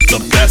The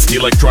best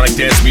electronic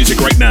dance music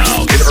right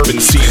now in Irvin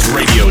C's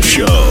radio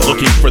show.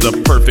 Looking for the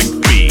perfect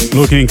beat.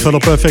 Looking for the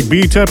perfect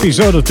beat,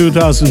 episode of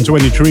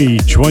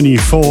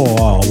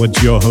 2023-24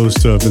 with your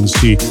host Irvin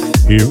C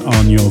here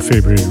on your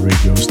favorite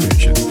radio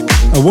station.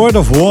 A word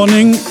of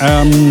warning,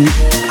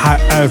 I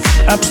have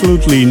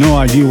absolutely no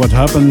idea what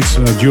happened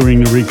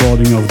during the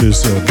recording of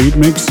this beat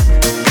mix,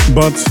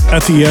 but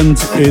at the end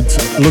it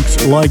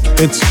looked like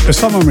it's a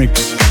summer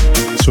mix.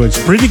 So it's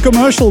pretty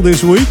commercial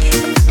this week.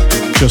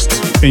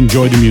 Just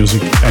enjoy the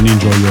music and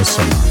enjoy your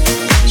summer.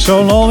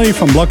 So Lonely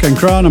from Block and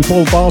Crown and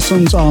Paul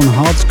Parsons on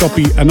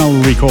Hardscopy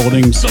NL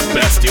Recordings. The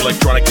best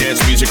electronic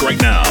dance music right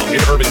now in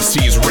Irvin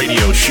C's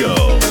radio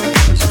show.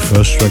 It's the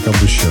first track of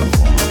the show.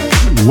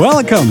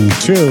 Welcome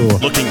to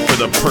Looking for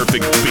the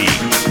perfect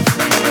beat.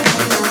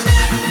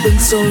 Been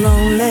so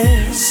lonely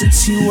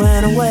since you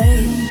went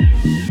away.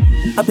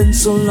 I've been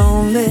so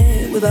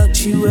lonely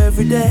without you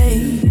every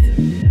day.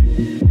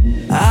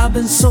 I've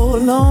been so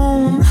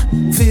alone,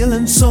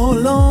 feeling so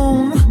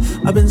alone.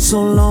 I've been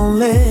so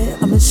lonely,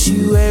 I miss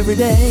you every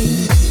day.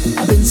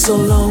 I've been so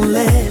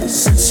lonely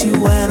since you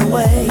went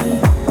away.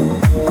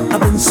 I've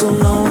been so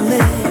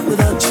lonely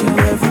without you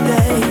every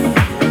day.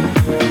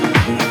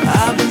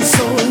 I've been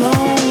so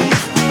alone,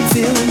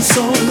 feeling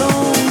so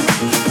alone.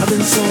 I've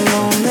been so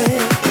lonely,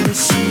 I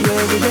miss you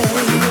every day.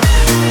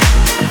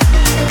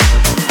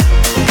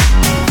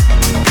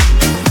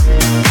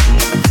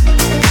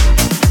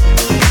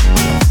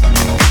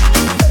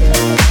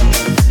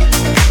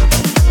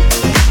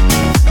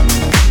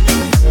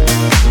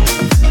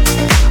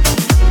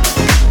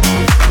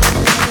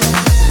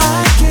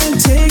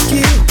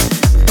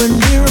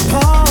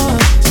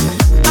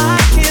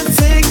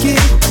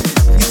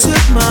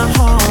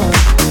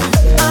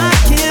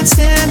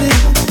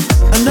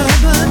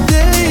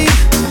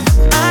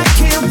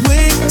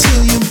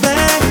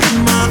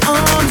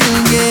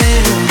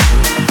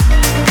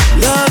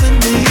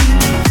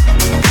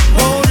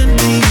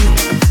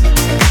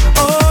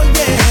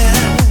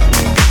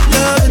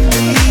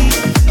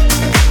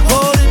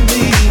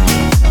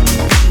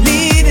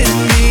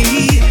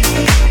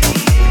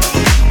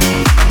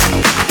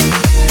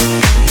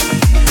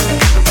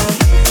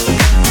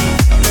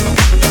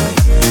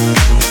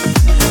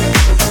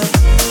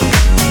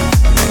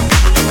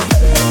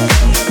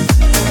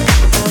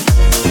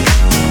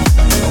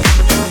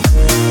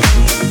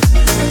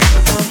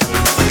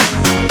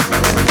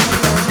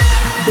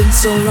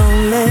 So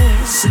lonely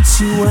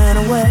since you went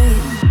away.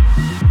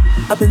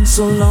 I've been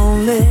so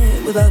lonely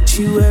without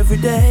you every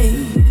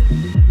day.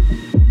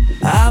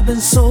 I've been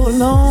so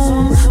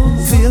alone,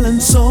 feeling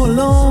so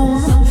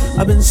alone.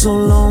 I've been so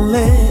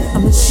lonely, I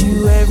miss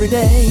you every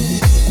day.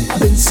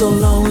 I've been so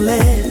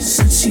lonely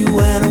since you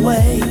went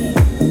away.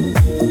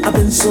 I've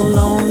been so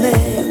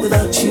lonely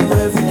without you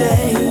every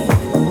day.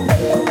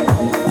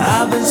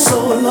 I've been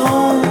so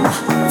alone,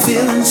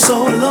 feeling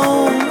so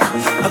alone.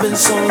 I've been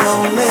so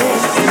lonely, I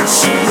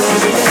miss you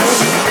every day.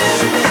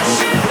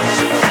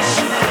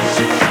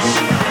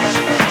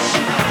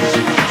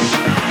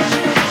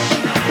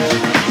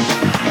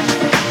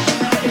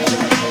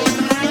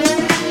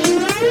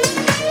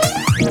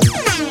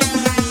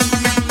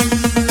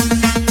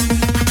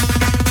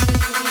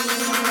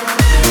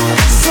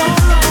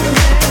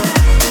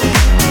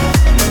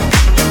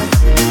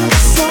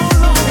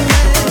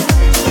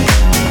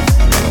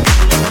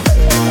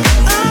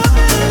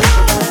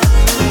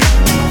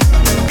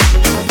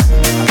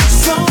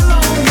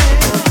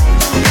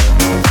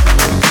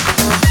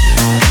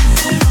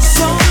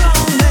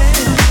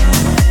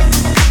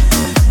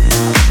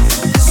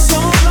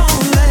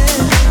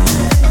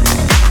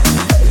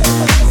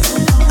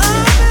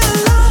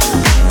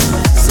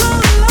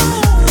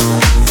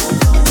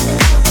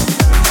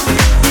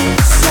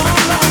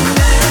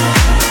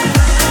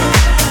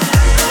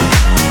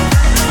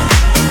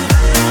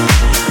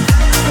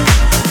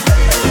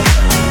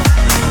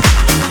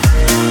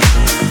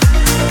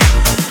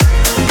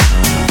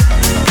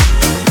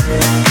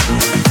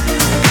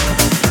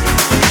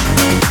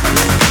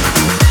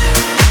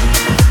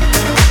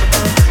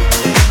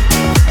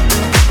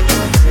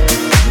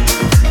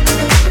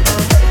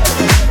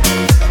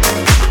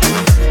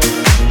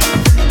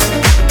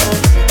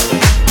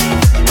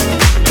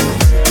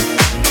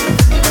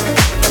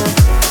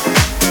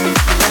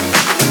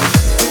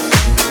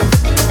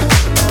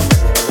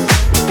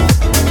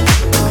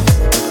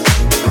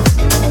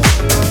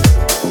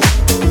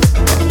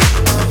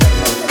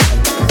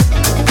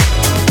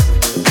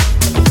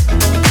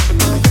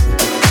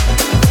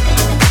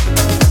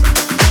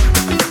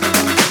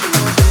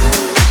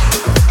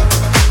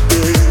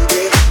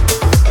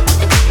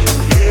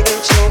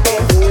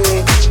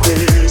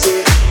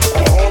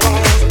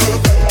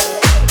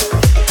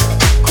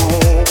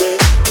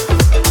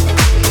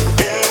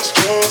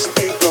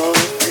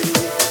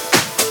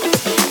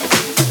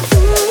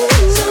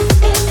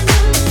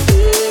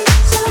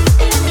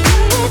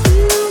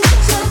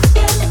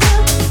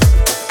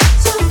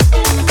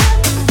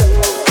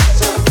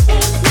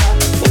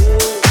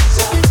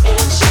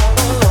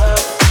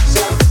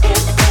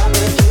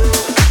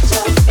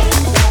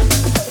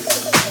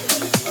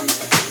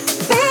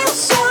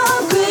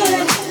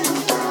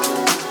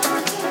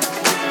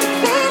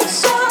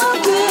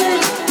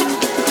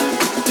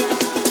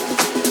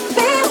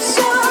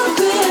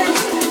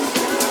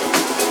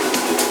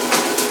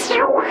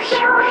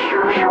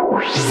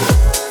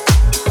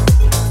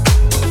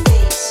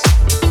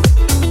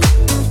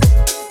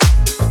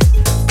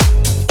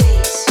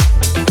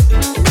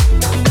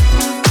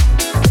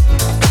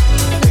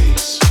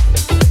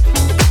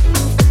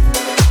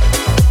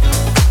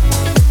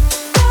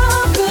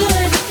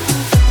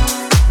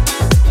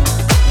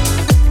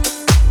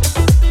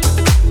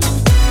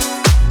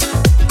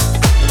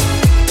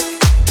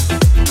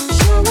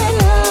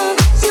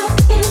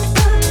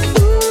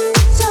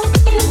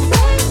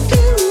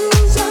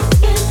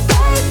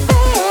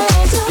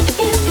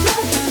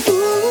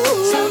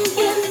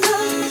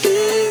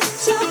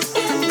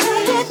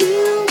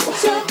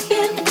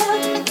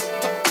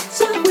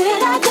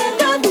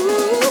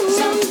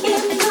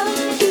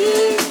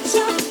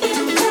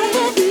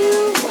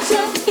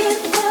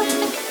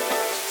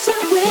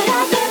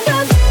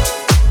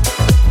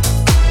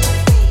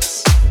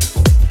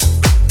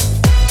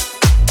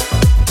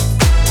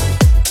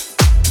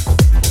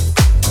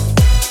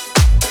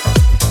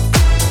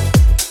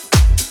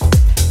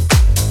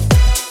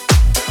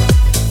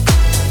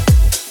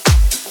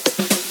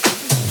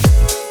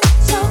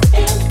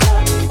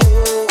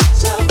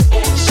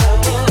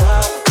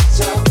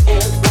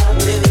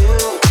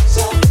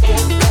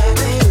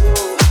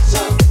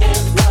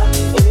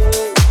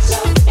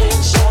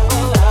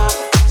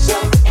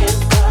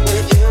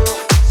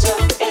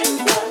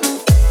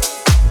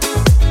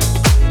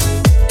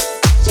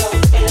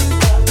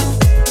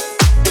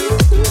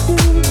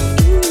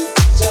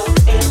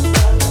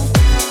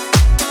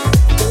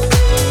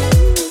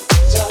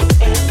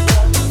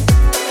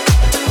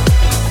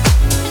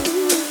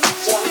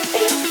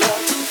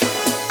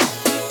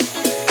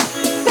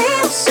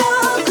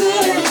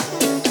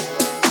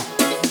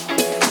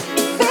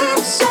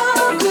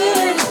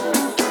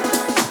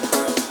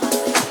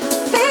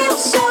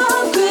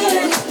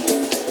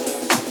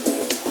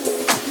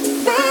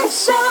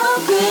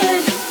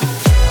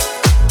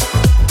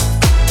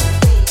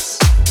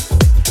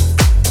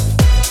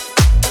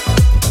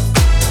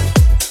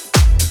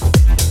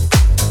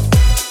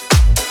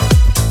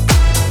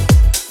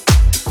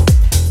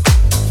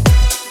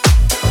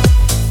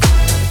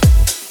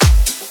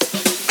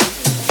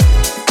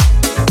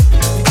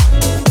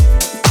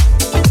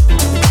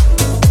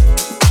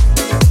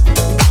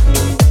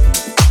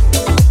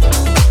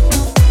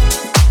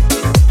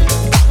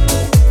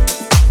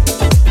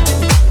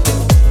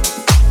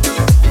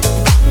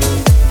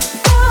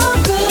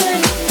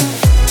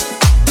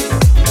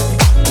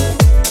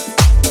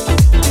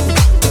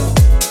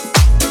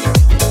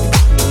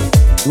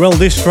 Well,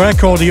 this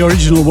track, or the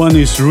original one,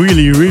 is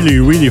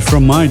really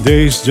from my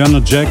days,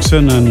 Janet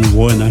Jackson and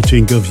When I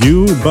Think of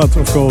You. But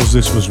of course,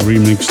 this was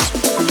remixed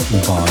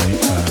by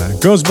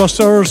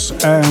Ghostbusters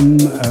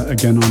and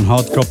again on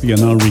hard copy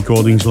and now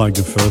recordings like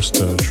the first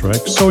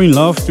track. So in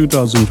Love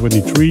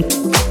 2023.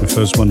 The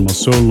first one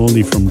was So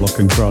Lonely from Block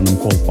and Crown and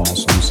Paul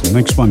Parsons. The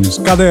next one is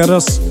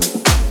Caderas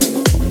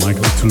from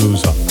Michael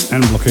Toulousa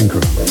and Block and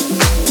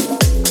Crown.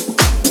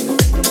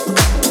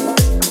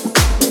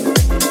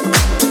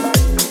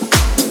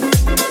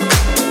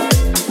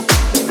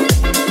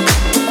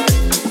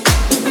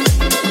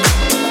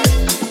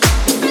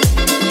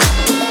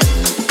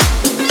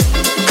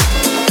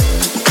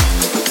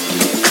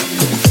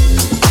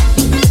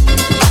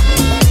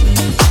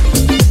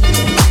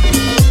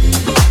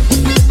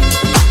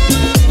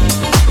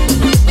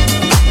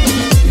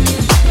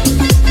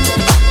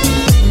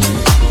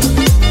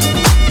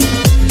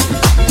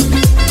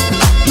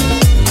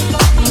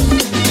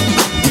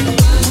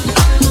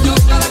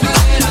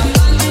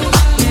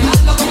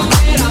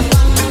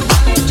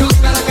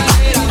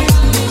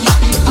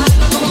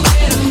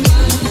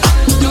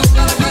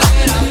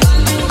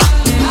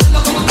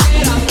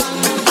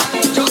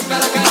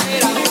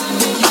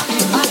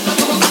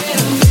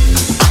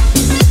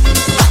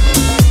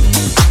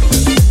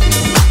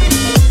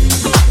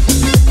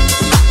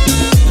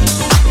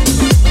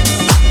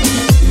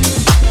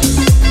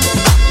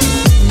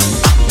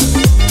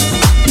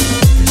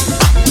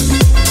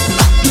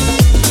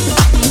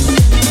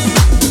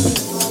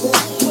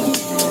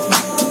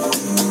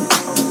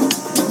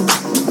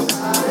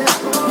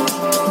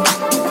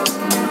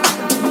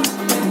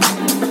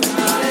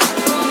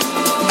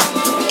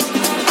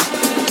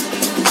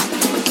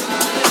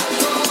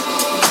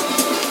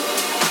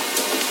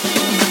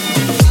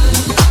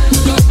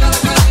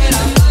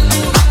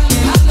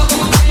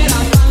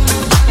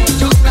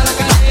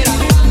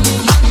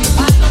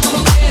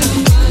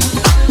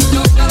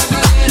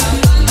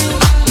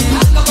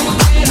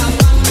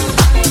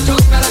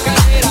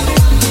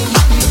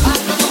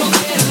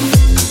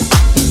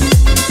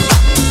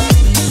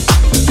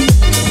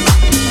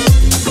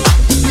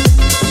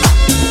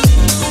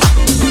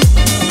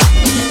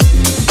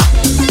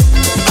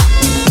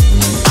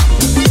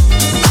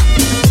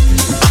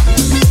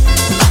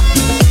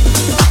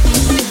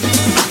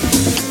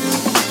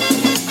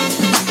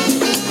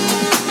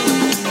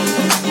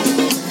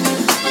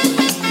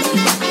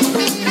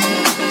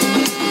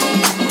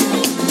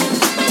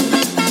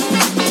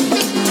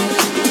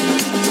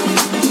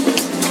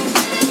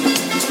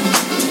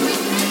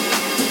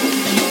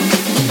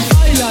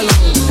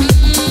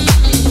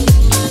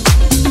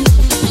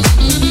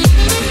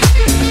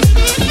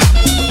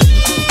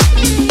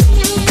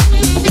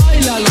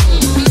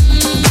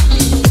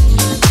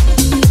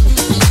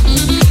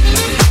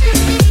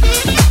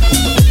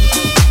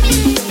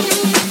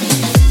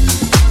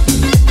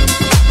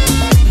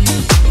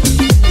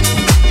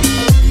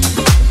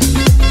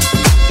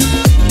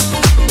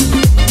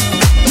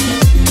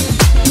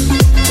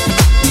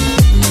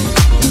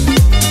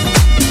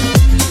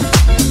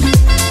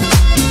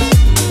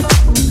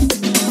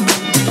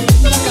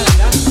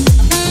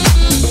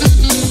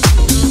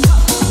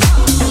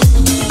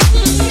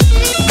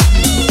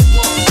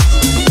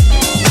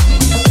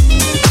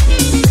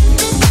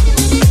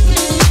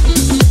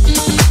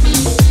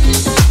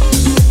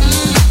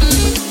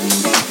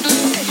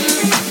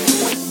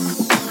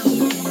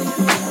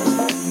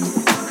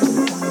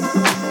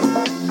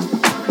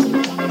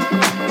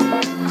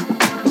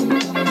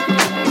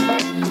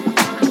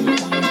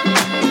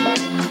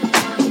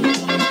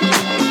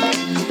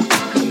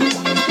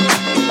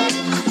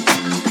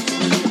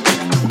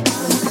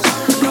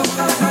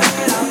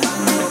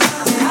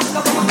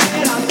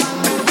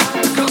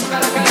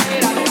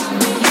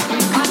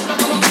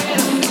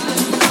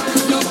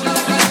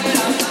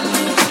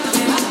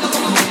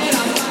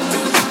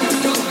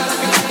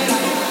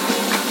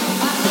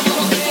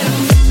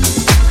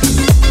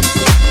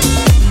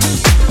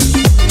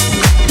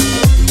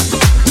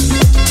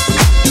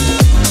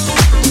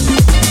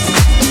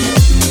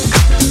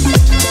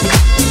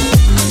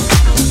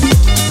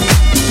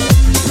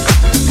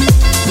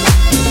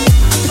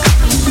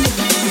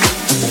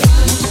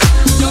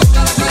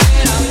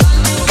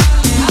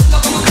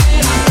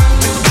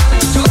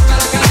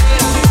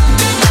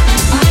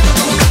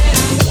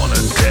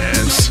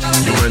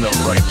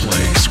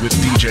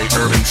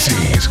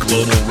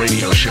 global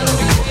radio show,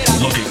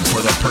 looking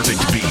for the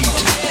perfect beat.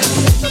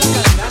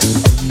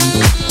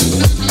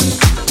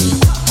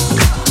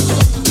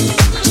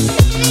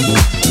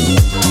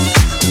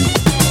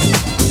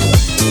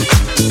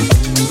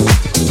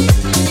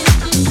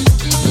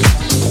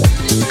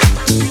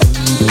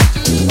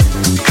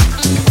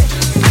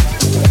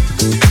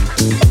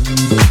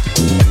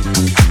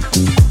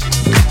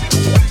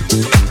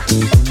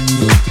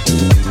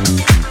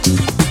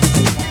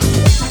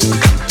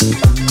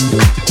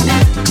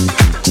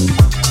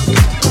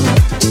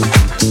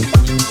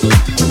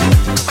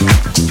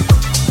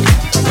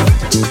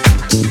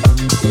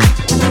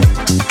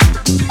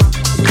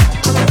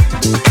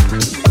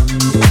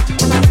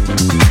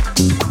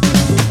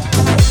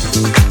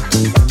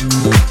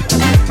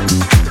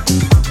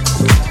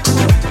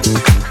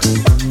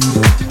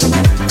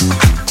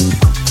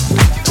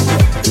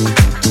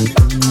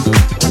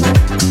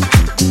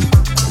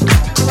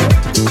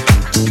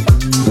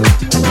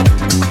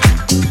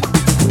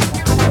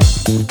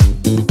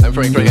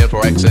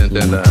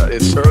 And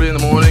it's early in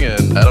the morning,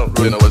 and I don't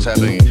really know what's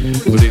happening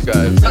with these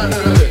guys.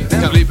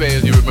 Felipe,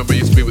 as you remember,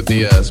 used to be with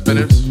the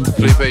Spinners.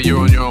 Felipe, you're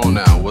on your own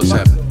now. What's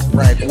happening?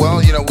 Right.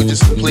 Well, you know, we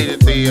just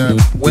completed the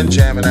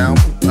Windjamming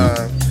album,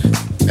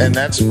 and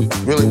that's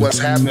really what's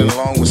happening,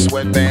 along with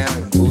Sweatband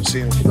and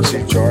Bootsy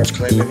and George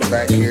Clinton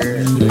back here,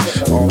 and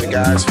all the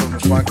guys from the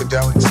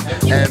Funkadelics.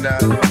 And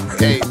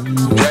hey,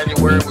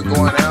 January we're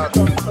going out,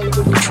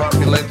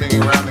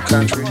 trumpeting around the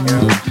country, you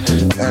know,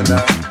 and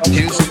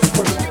Houston.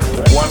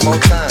 One more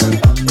time.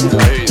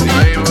 Hey, the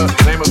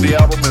name of the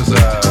album is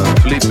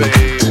Felipe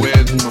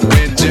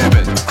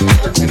Windjamming.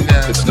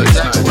 It's nice.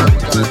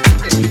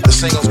 The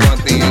single's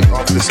gonna be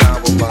off this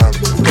album.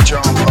 Put your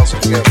own puzzle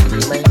together.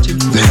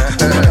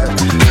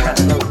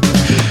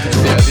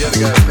 Yeah, the other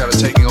guy's kind of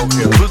taking over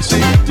here. Bootsy.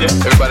 Yeah.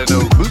 Everybody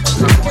know Bootsy.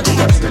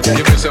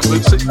 Give me some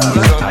Bootsy.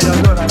 How y'all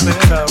doing? I've been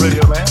in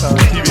radio man,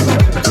 TV man.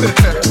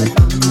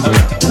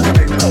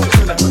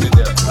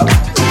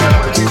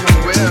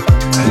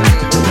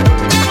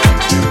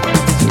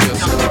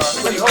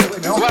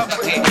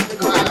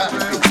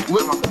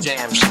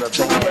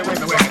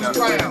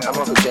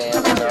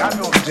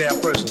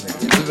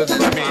 I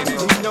mean,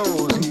 he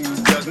knows he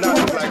does not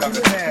look like I'm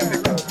the jam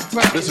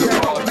because this is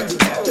all of it.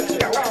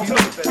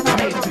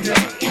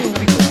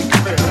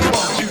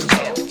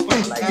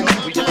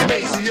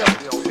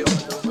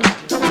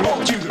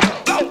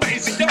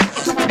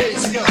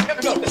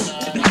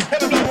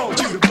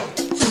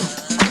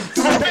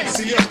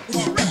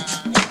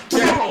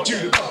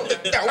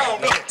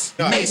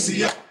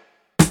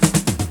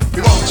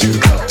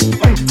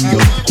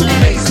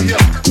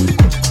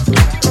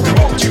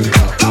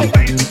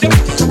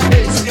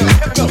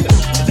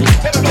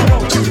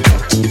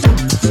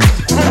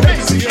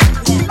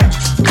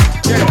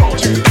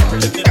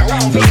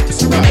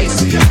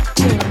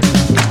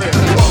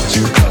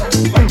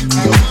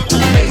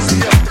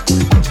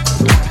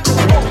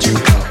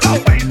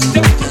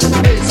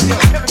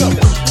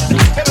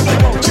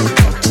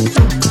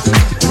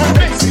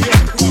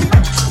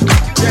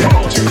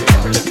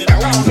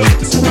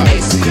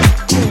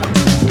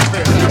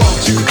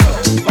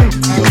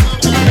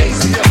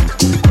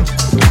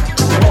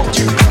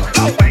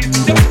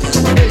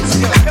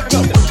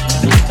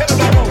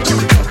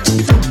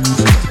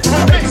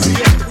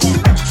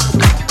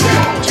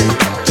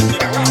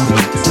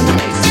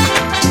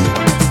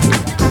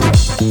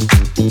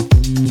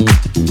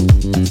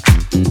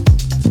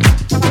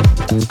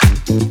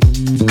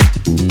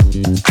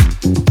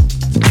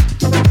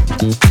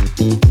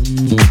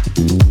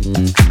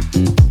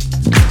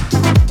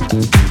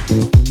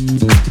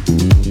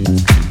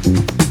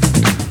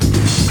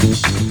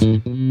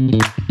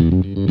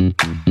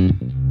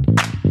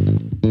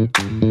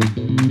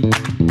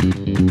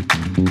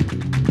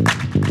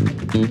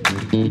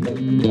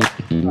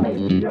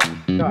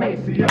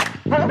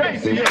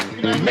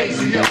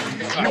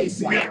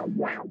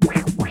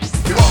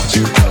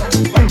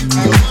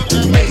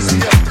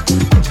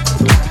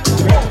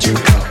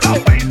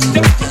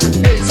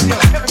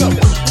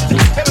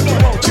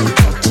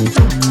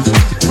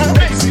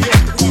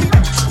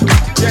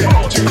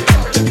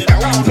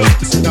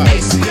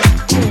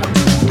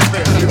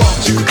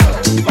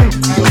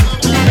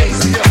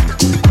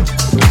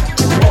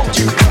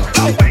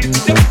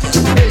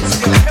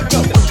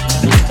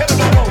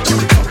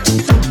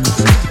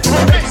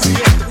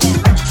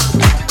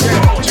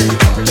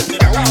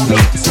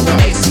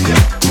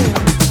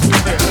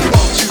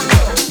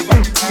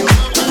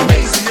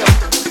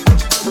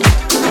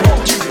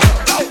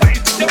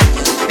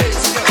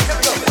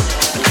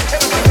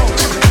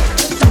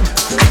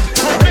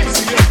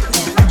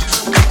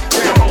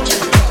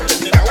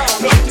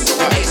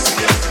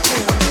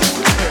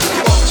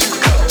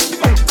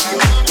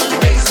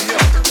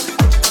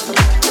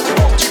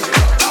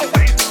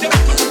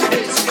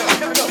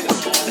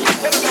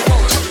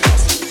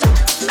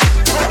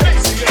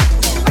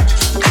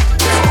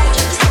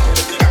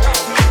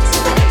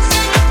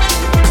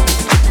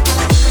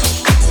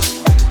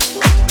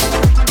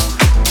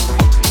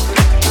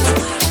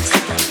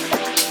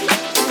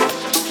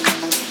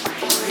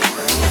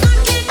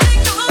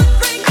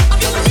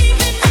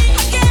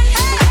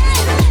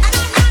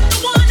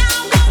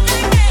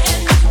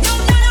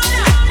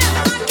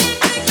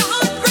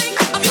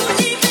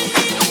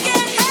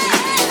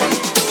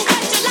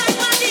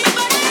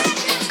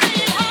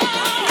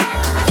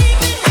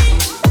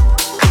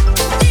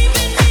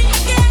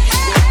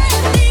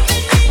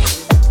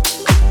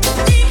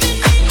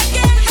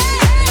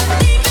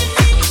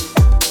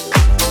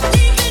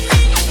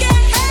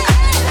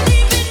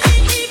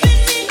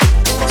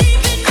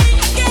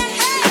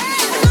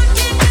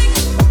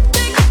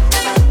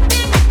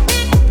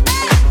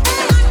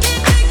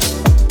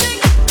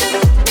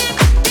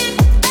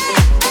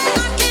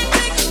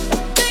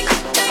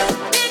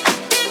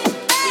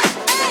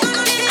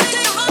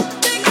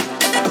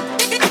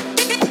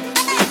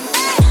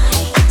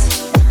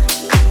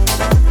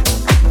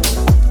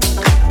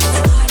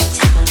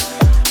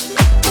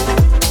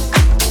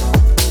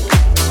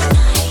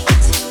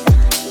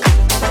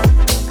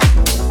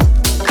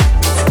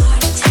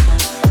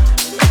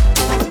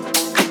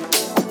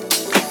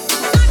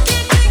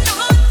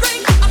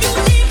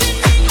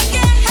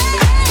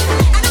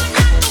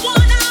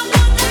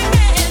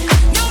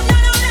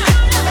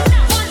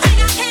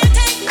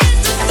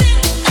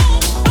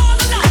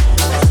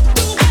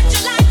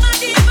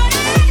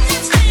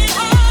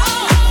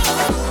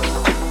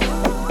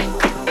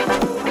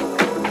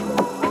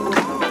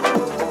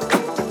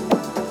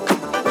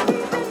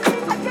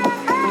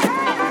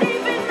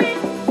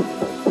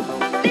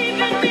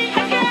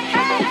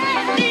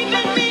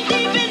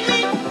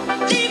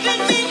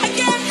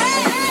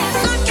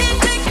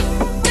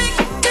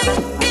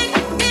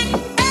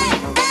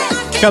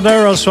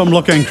 Caderas from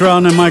Lock and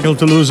Crown and Michael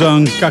Toulouse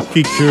on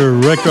Kakik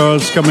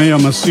Records. Cameo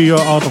Macio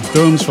out of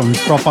Tones from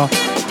Proper.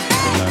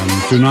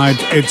 And tonight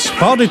it's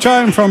party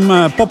time from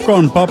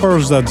Popcorn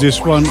Poppers. That's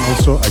this one.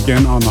 Also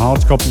again on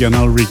hard copy and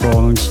all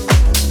recordings.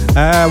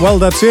 Well,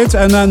 that's it.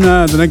 And then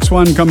the next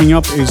one coming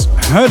up is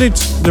Heard It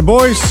the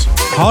Boys.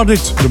 Heard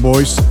It the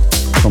Boys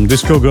from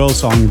Disco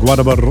Girls on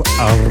Guadabar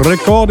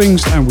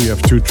Recordings. And we have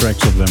 2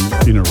 tracks of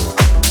them in a row.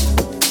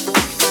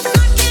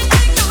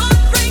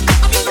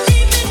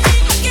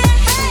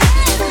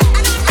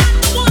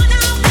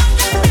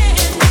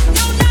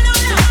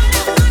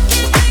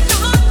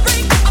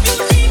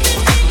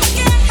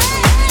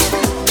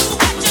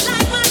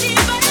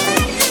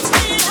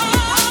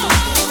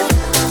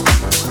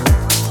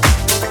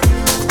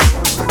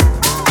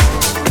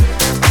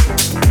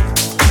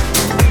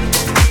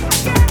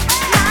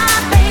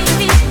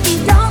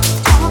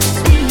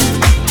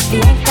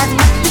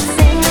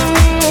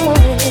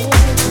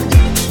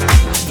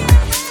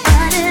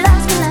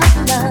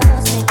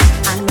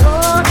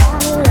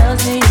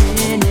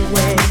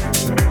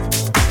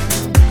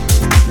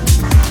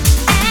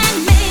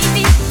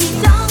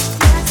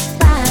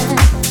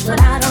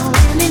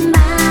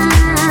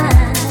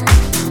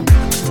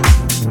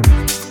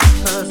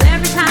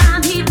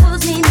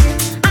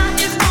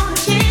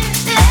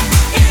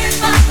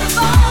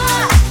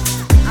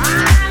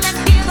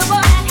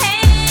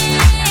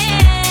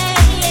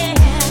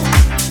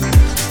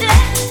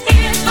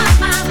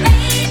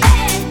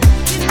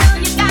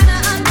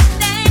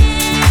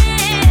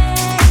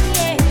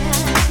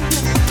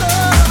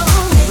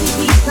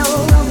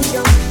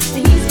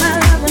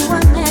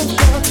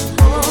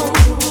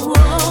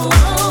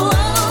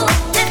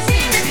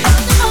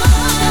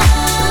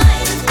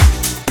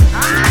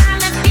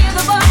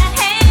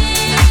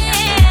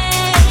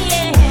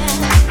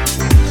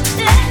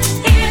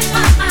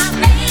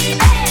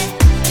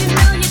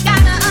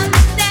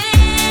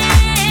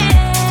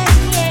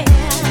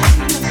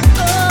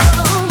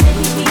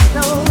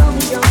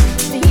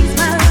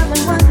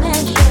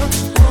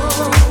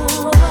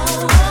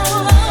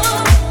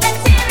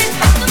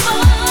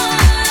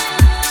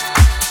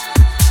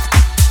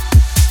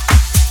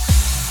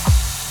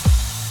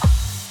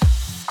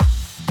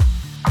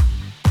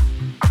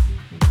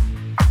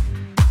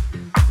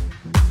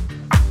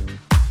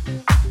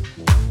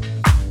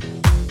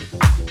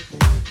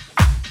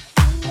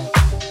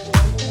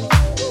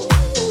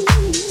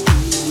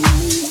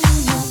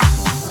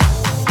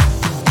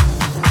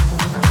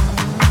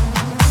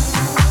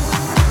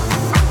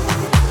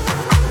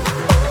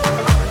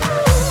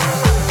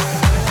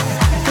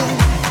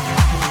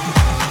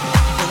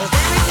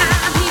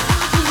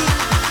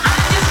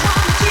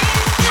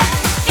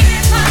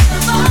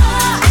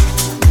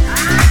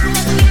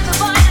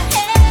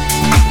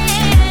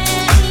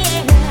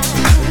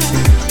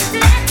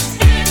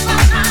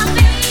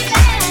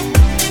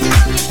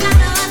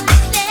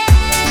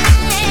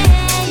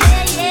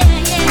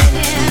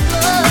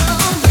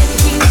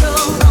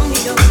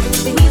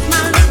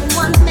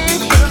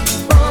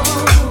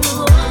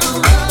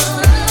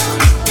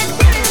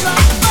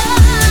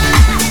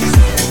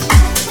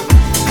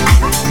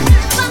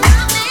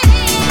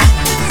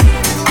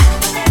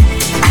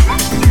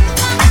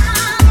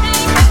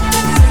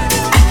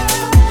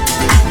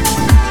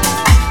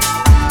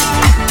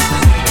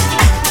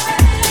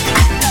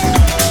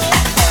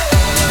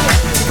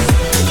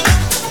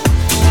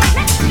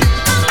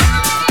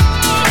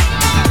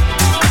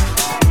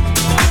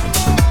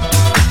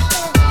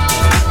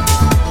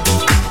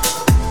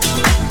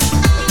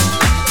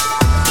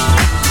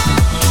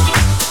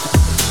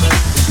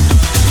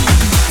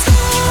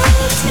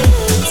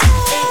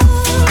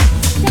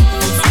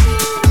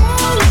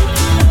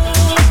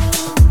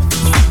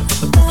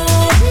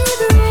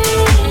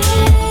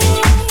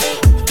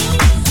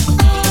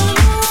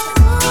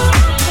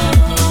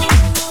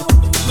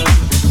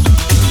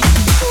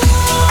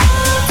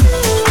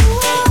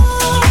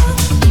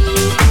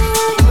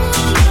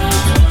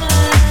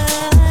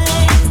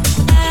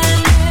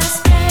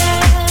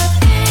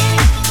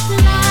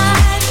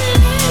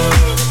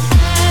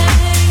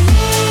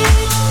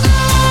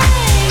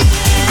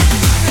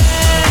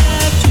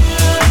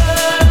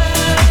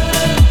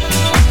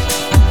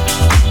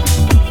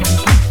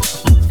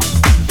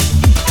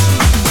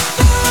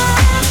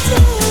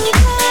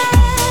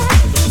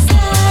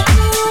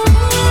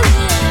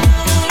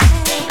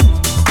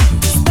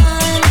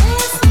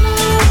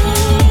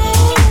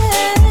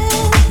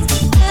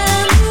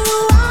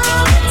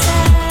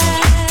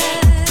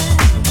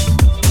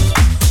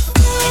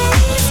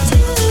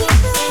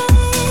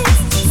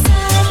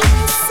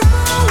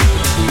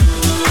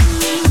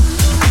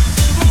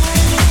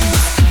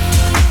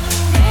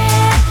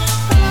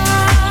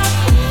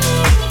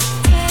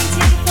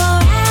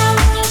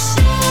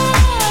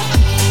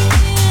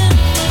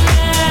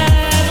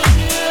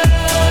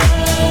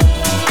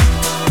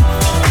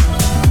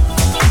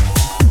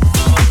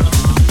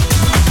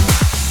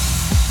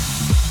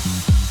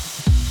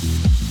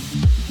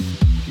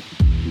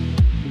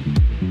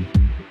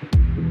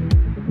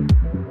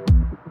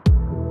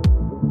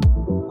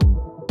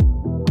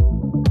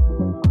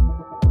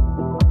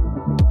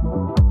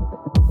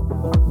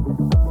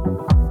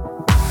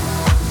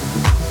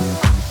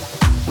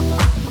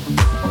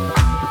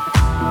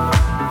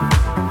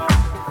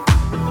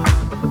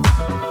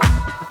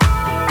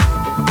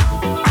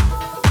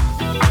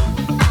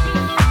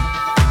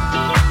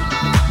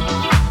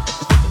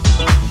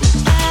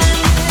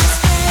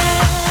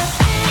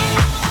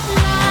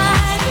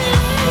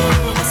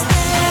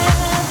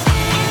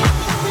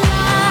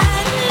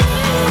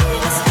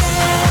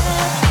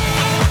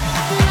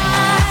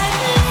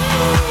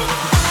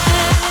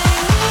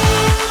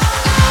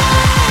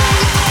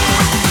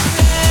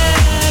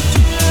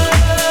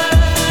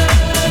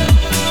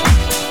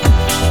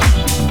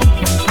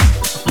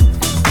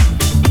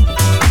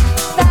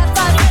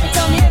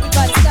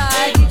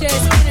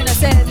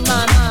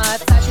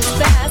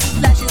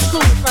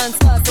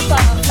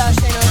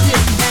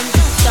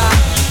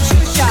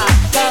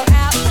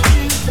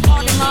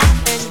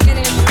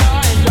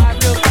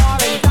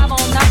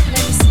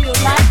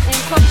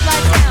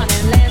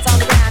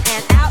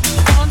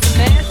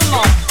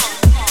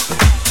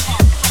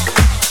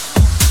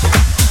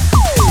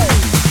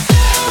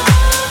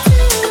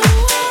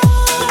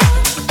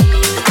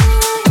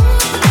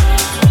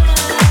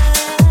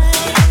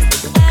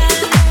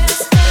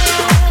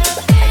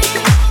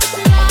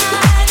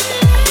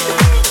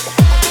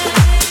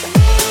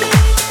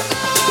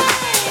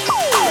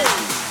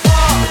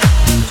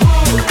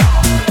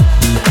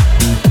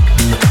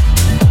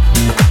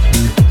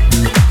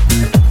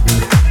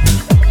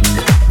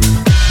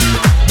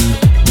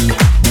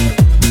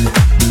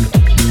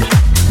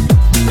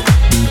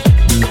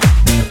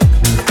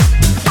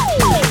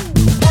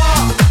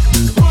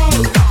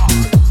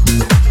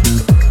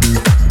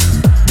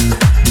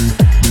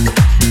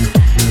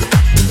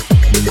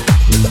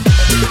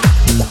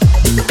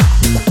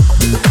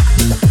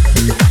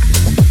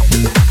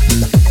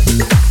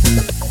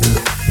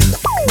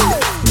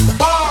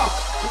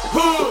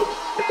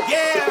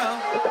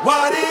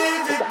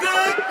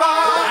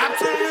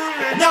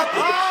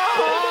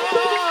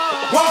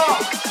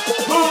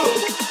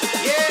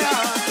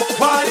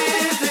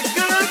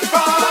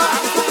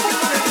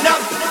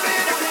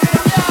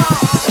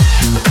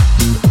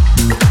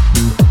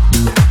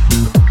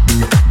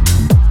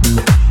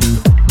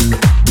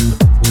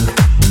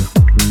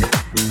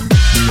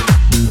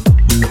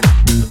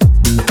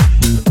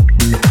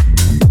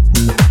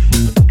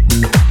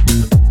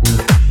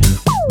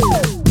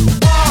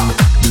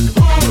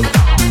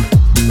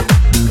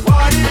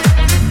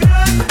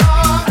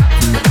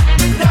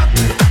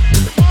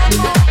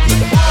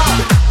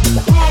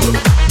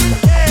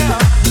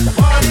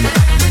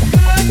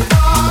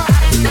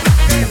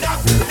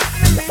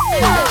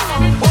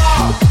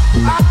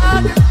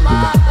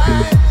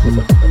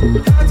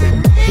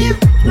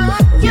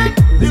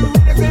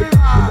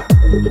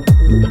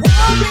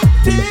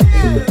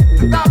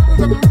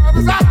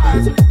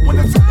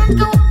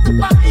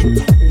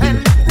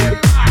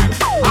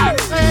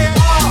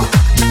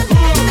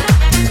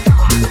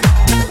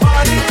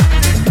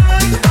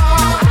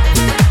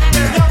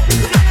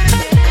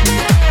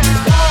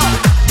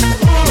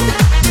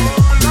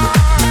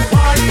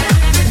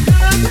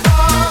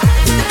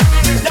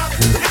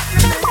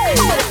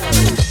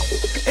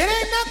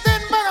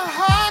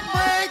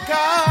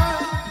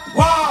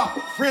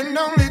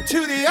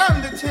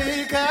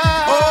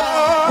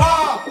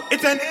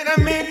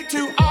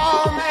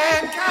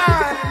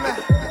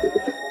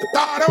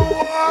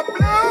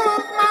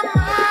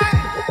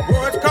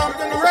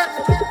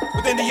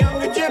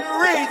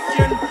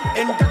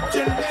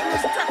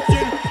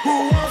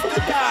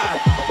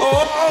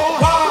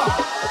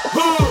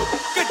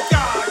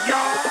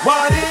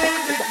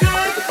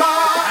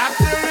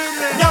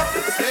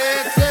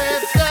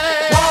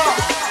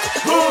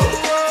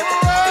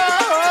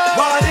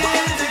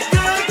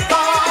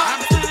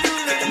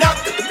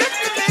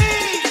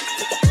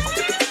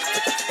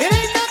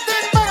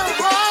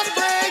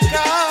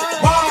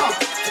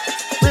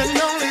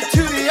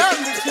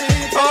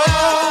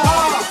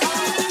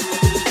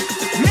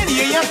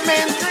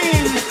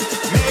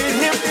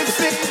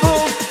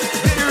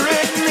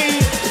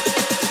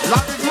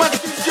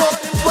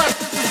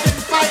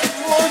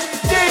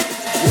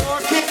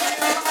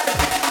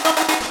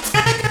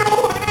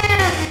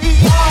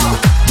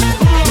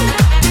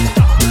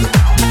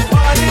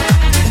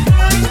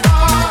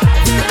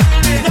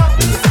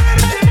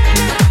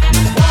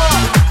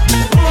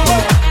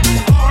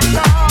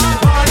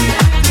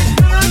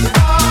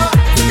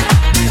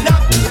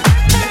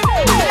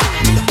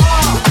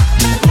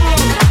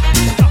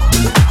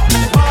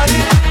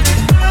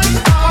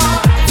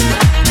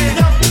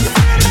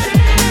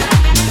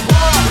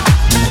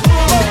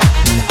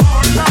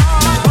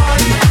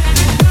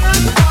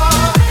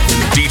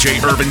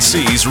 DJ Irvin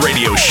C's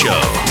radio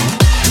show.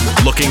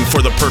 Looking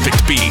for the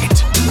perfect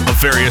beat? A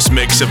various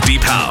mix of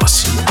deep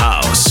house,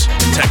 house,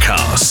 tech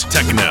house,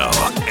 techno,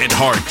 and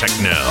hard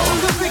techno. In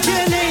the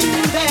beginning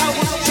there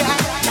was Jack,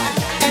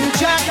 and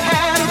Jack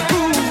had a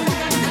groove,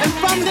 and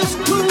from this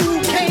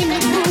groove came the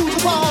grooves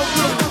of all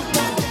groove.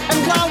 And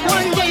while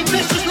one day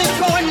viciously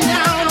throwing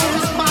down on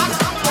his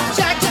box,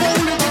 Jack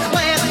boldly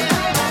declared,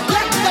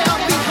 "Let there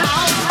be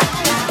house.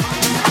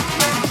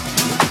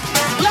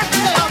 Let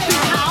there be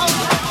house.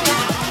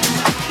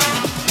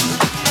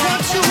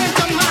 Once you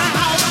enter my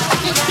house,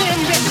 it then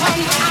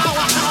becomes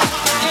our house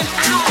and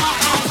our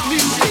house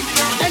music.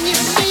 And you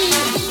see,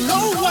 no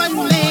one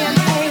man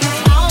owns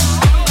house."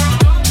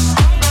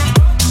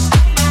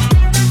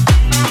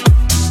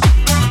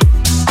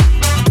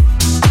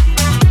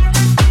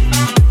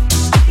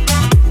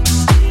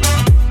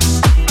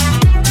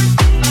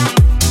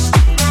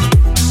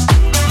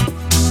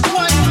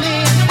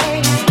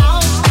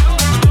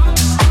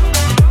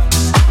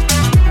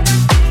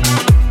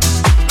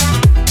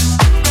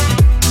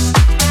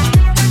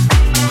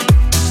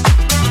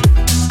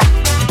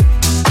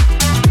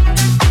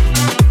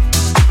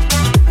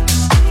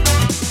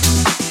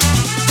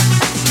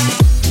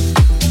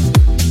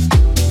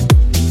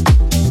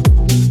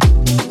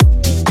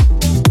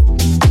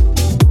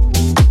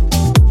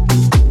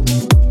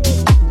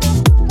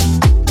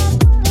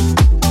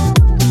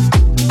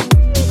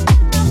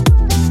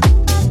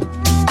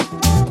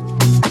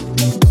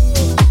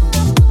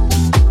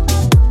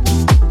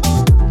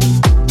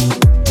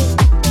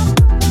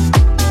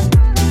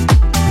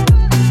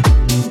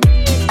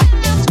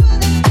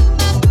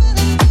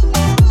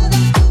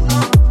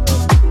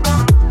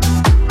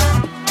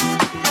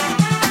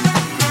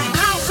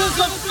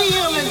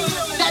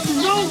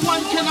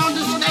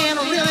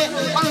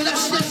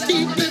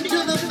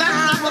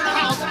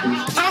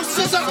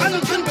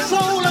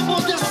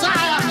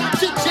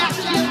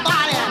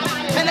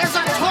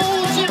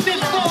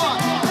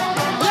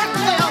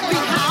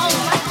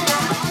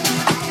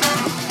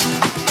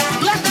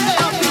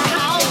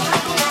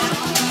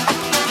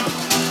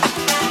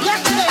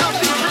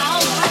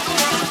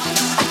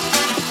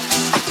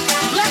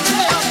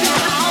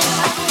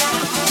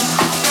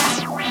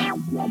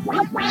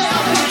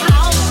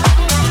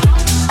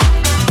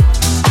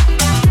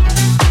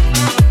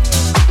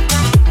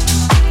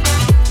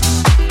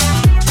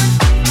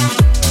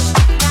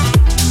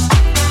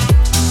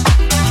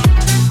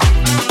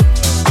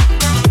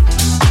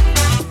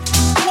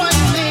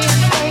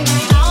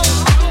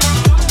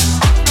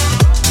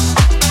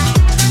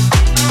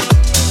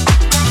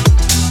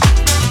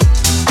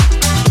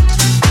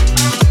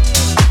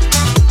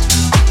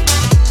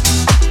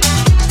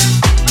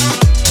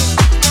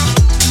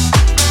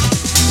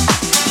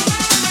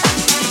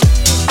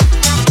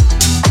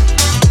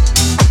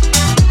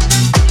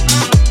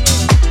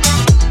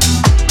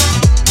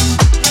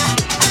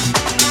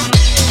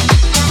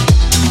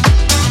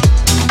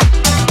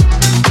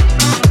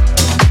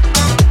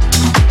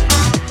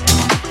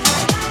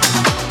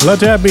 Let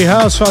There Be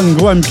House van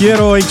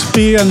Guampiero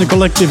XP en de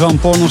collective on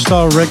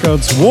Pornostar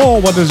Records. Wow,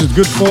 What Is It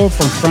Good For?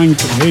 Van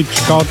Frank H.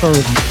 Carter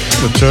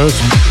III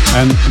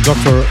and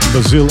Dr.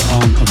 Basil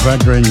on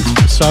Vagrant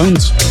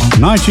Sounds.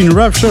 19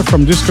 Rapture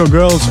from Disco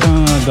Girls,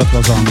 that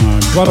was on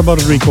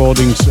Guadabara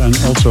Recordings, and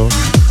also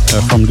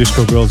from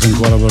Disco Girls and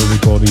Guadabara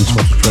Recordings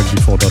was the track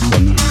before that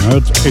one.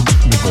 Heard It,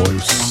 The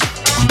Boys.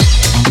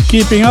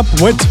 Keeping up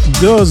with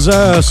those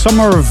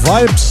summer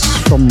vibes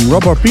from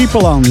Rubber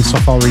People on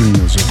Safari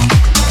Music.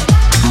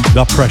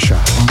 The Pressure.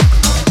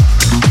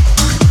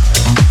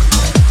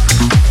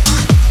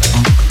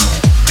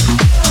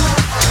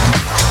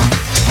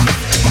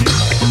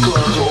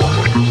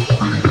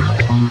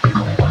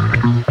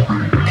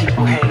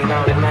 People hanging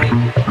out at night.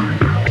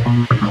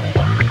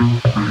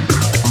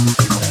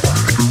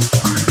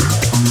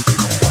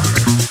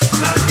 A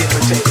lot of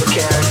different types of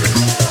characters.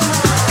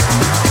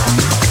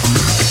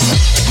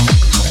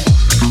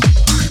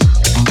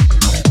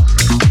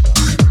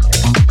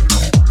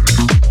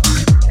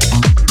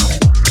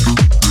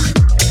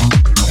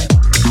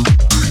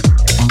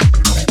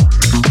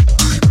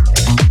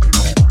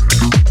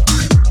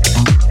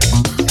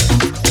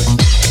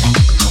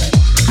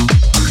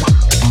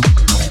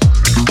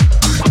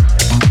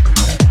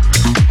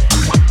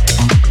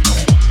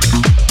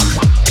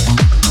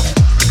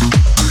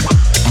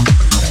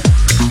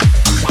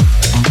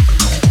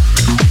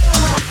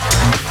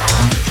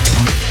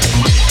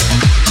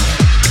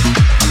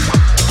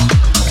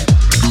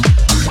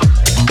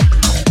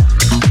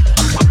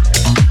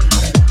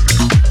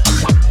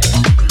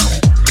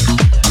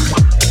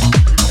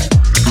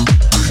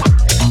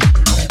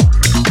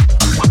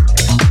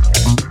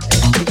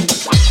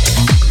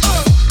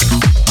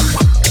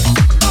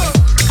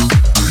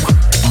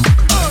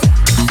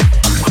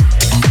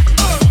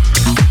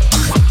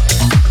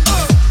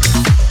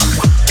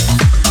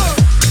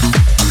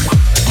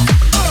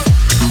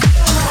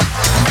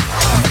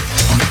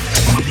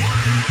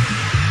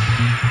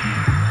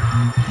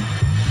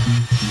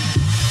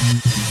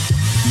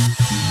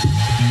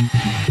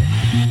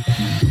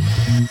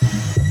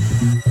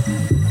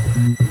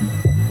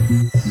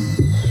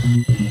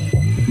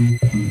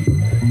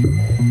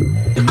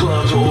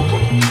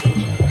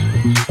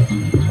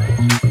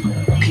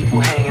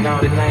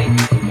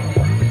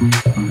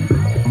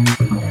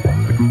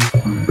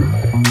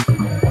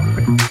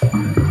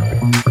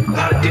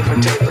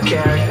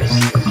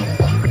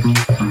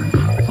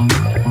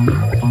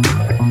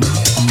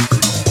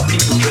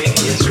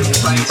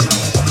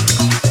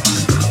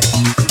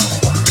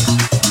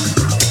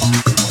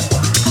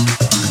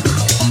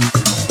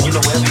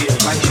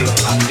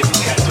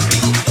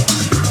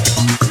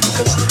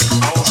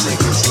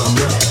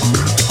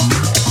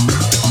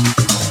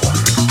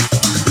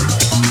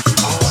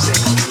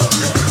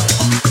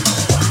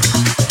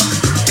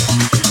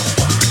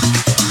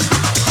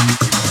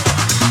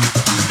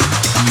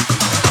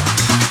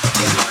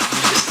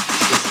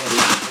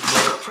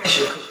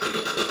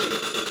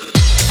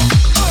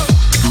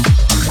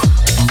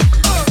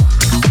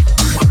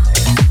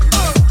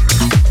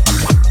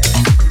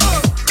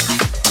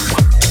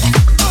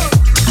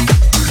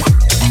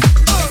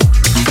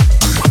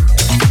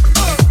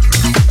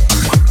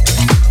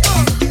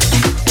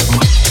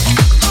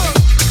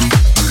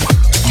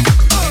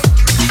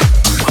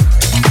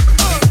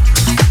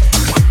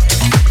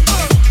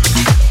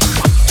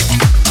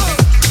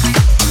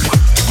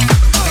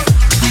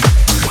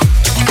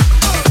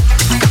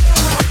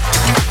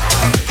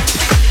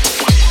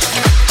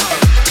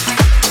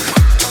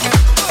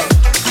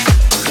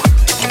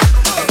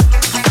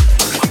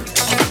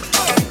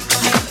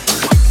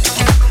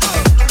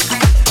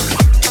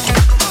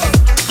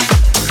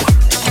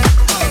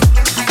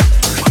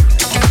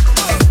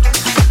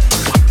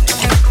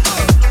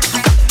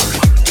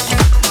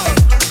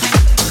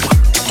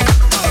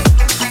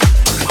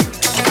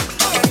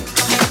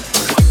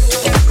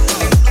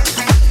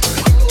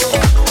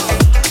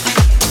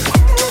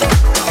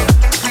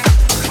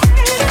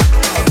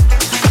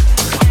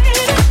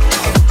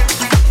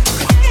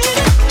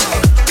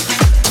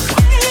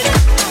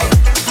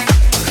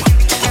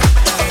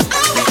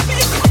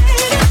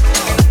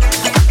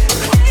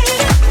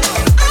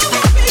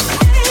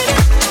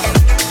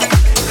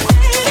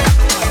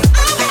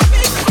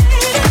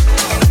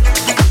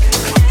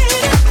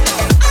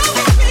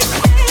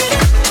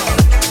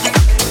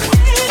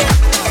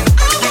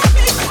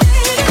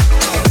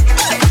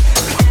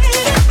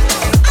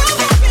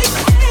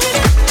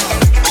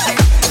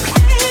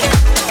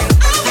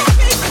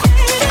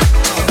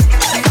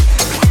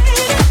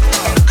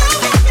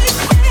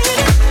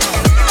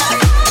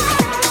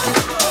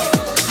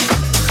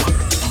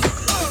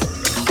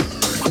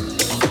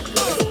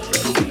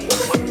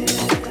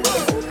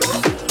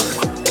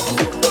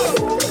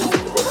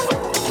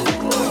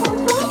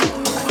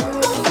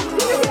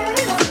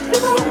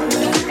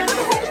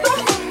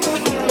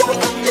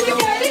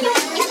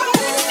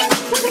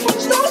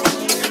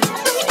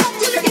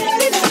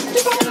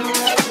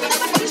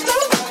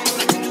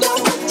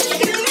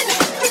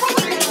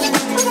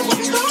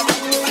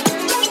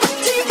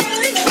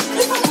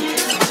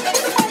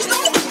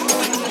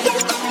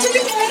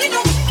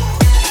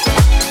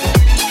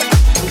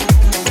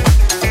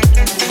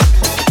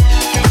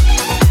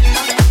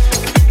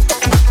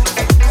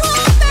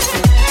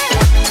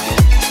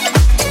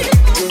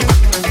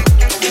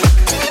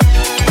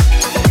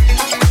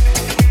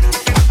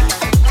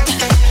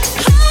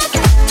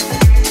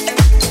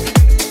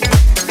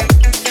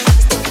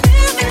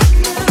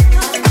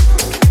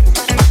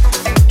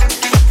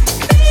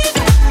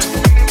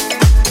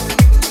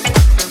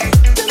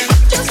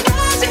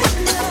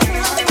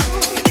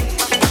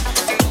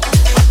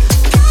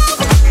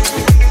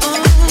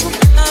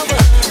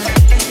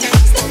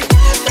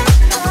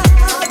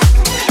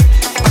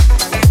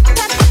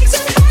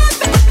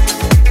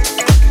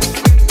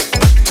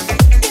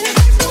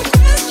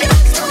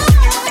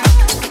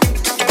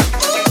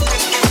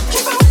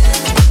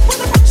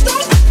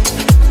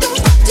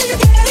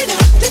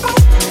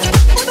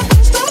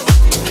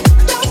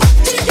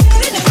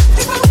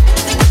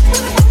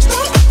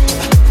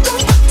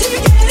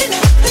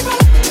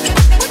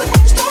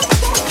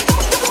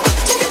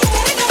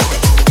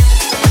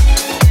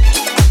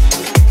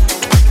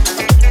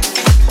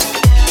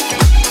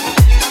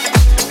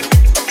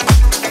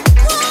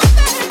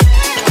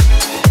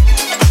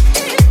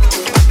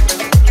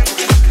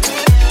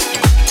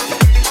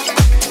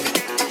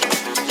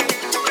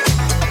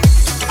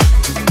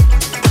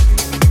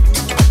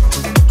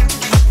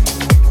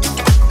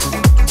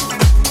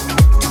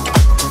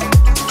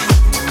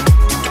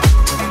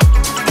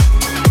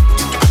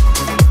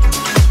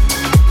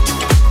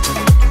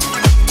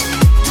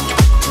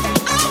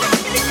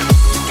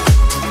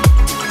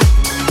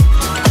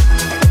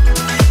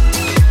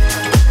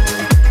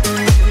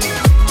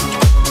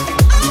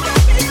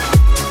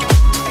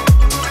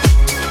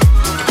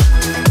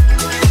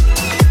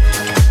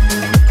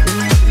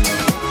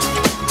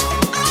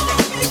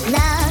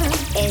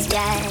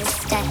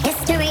 just a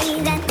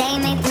history that they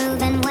may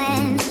prove. And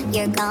when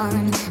you're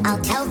gone, I'll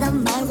tell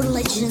them my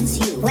religion's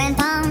you. When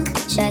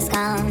punctures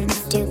come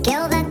to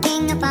kill the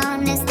king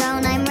upon his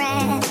throne, I'm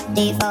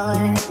ready for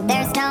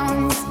their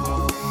stones.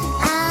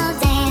 I'll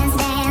dance,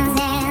 dance,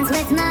 dance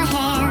with my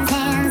hands,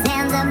 hands,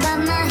 hands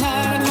above my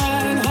head,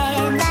 head,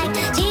 head. Like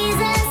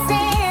Jesus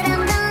said,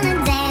 I'm gonna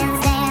dance,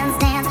 dance,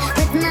 dance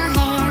with my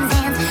hands,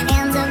 hands,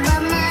 hands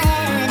above my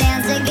head.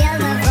 Dance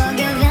together,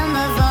 forgive him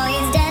before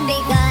he's dead,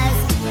 because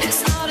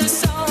There's not a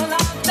soul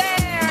out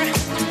there,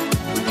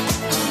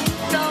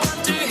 no one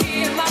to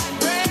hear my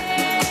prayer.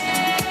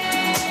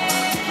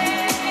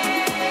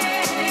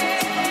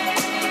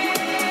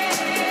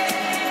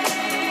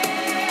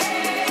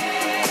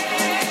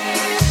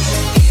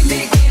 Give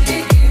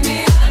me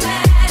a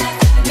man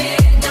after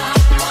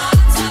midnight.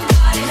 Want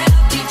somebody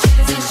help me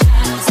chase the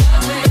shadows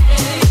away.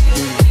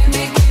 Give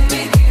me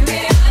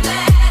a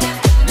man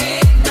after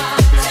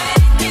midnight.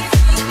 Take me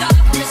through the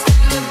darkness to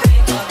the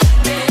break of the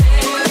day.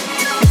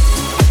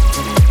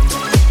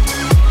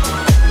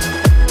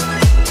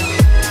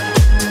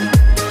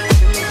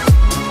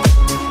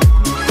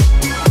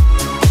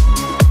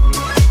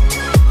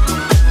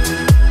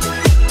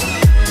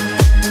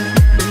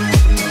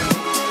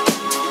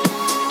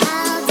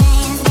 I'll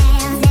dance,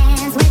 dance,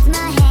 dance with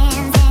my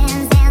hands,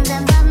 hands, hands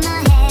above my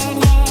head,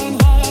 head,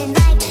 head.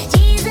 Like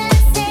Jesus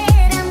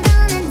said, I'm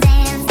gonna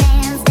dance,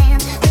 dance,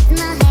 dance with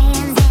my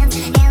hands, hands,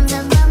 hands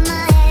above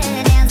my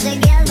head. Dance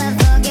together,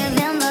 forgive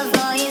him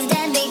before he's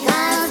dead, because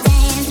I'll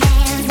dance,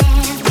 dance,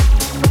 dance,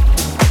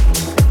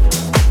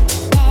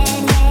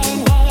 head, head,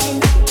 head.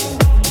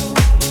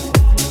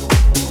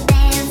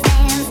 Dance,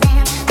 dance,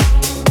 dance,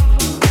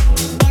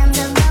 hands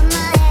above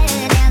my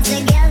head. Dance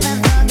together,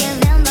 forgive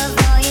him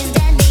before he's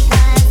dead,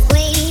 because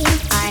we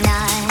are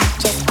not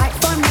just art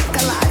for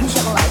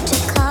Michelangelo to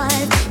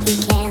carve. He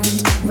can't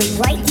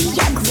rewrite the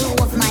aggro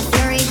of my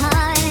fury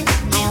heart.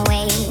 I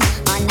wait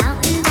on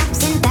mountain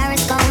tops in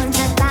Paris, going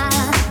to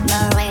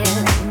Cabaret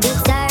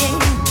Dessert.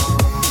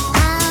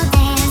 I'll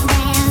dance,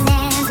 dance,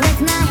 dance with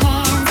my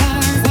hands,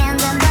 hands,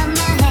 hands above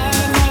my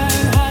head,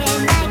 head, head.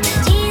 Like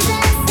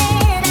Jesus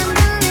said, I'm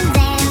gonna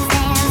dance,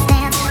 dance,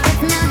 dance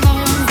with my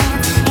hands,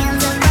 hands,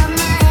 hands above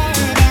my head.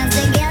 Dance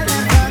together,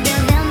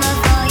 forgive him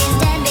before he's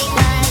dead,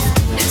 because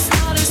There's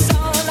not a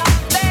soul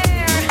out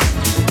there,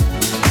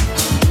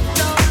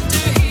 no one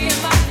to hear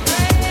my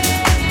prayer.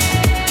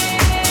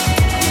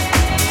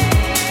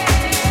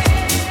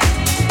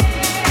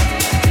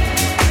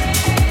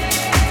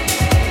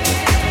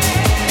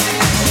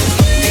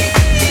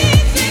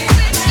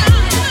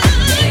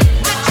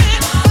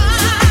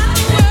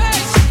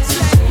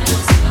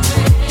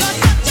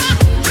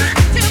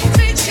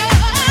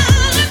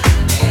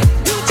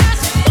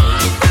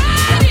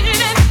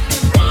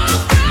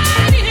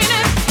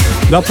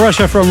 The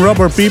pressure from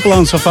Rubber People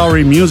on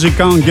Safari Music,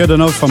 can't get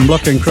enough from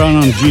Block and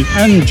Crown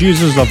and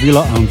Jesus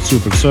Davila on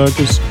Super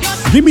Circus.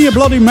 Give Me a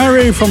Bloody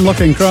Mary from Block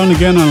and Crown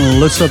again, and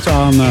Lizard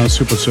on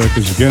Super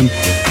Circus again.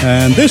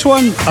 And this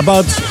one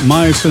about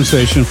My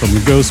Sensation from the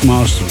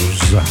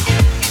Ghostmasters.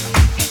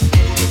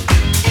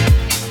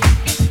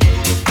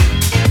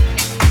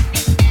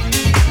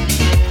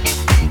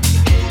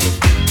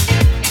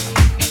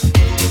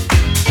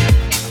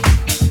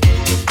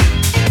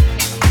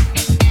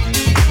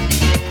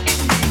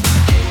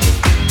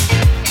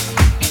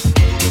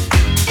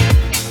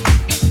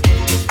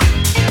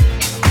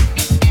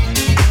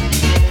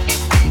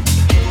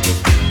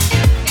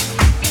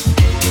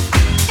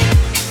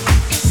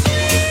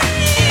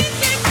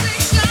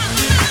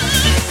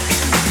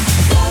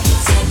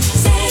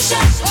 Sensation.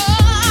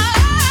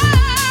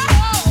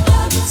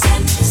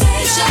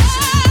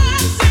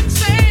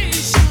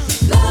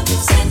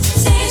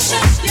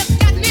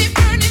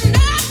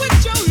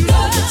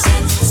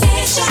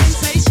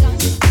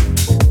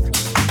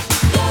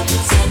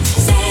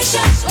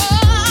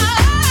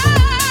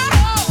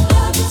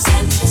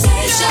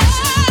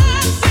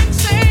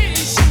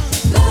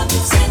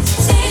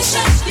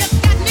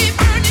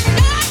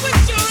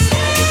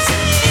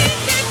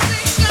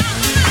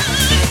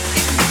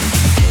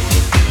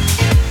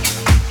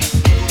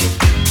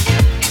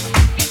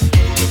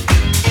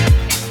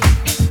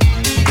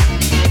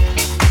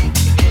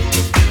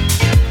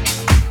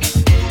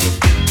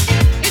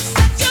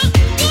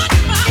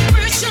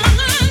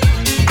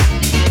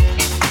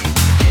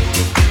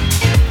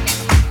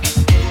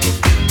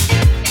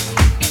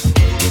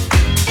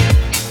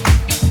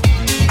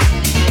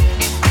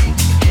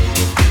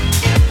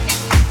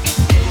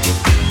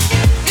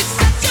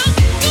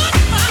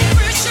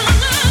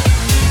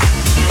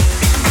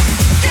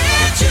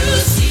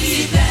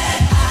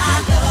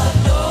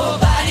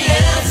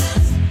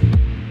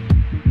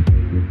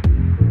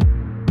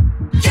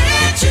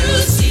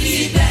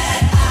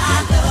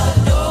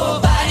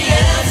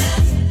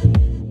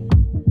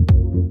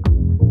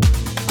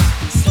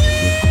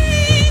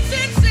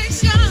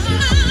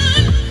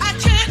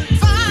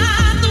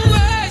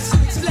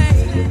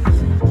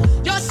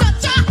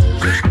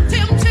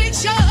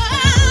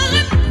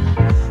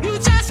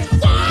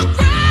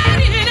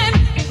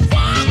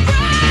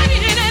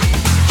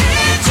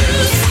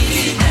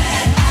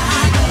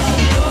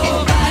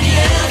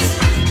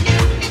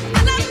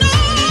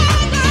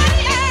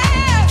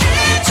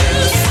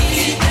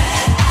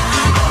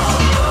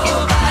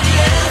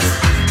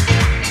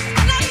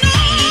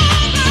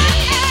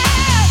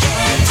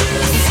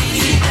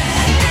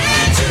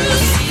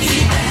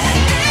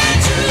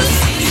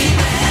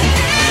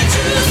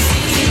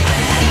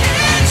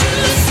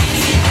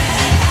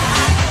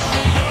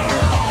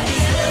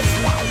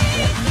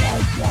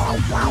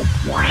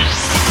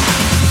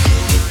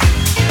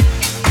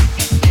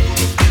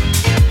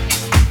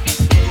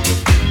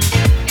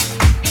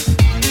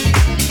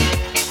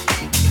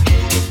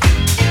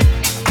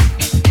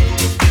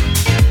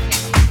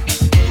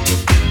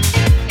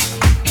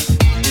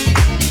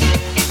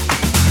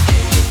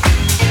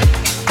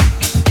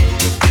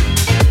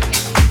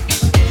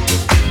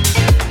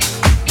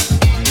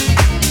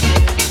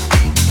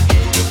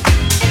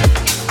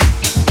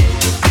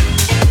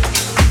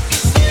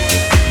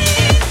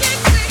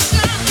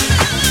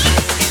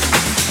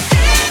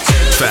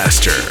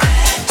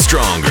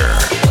 Stronger,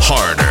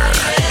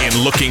 harder,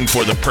 in Looking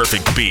for the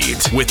Perfect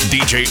Beat with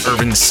DJ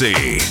Irvin C.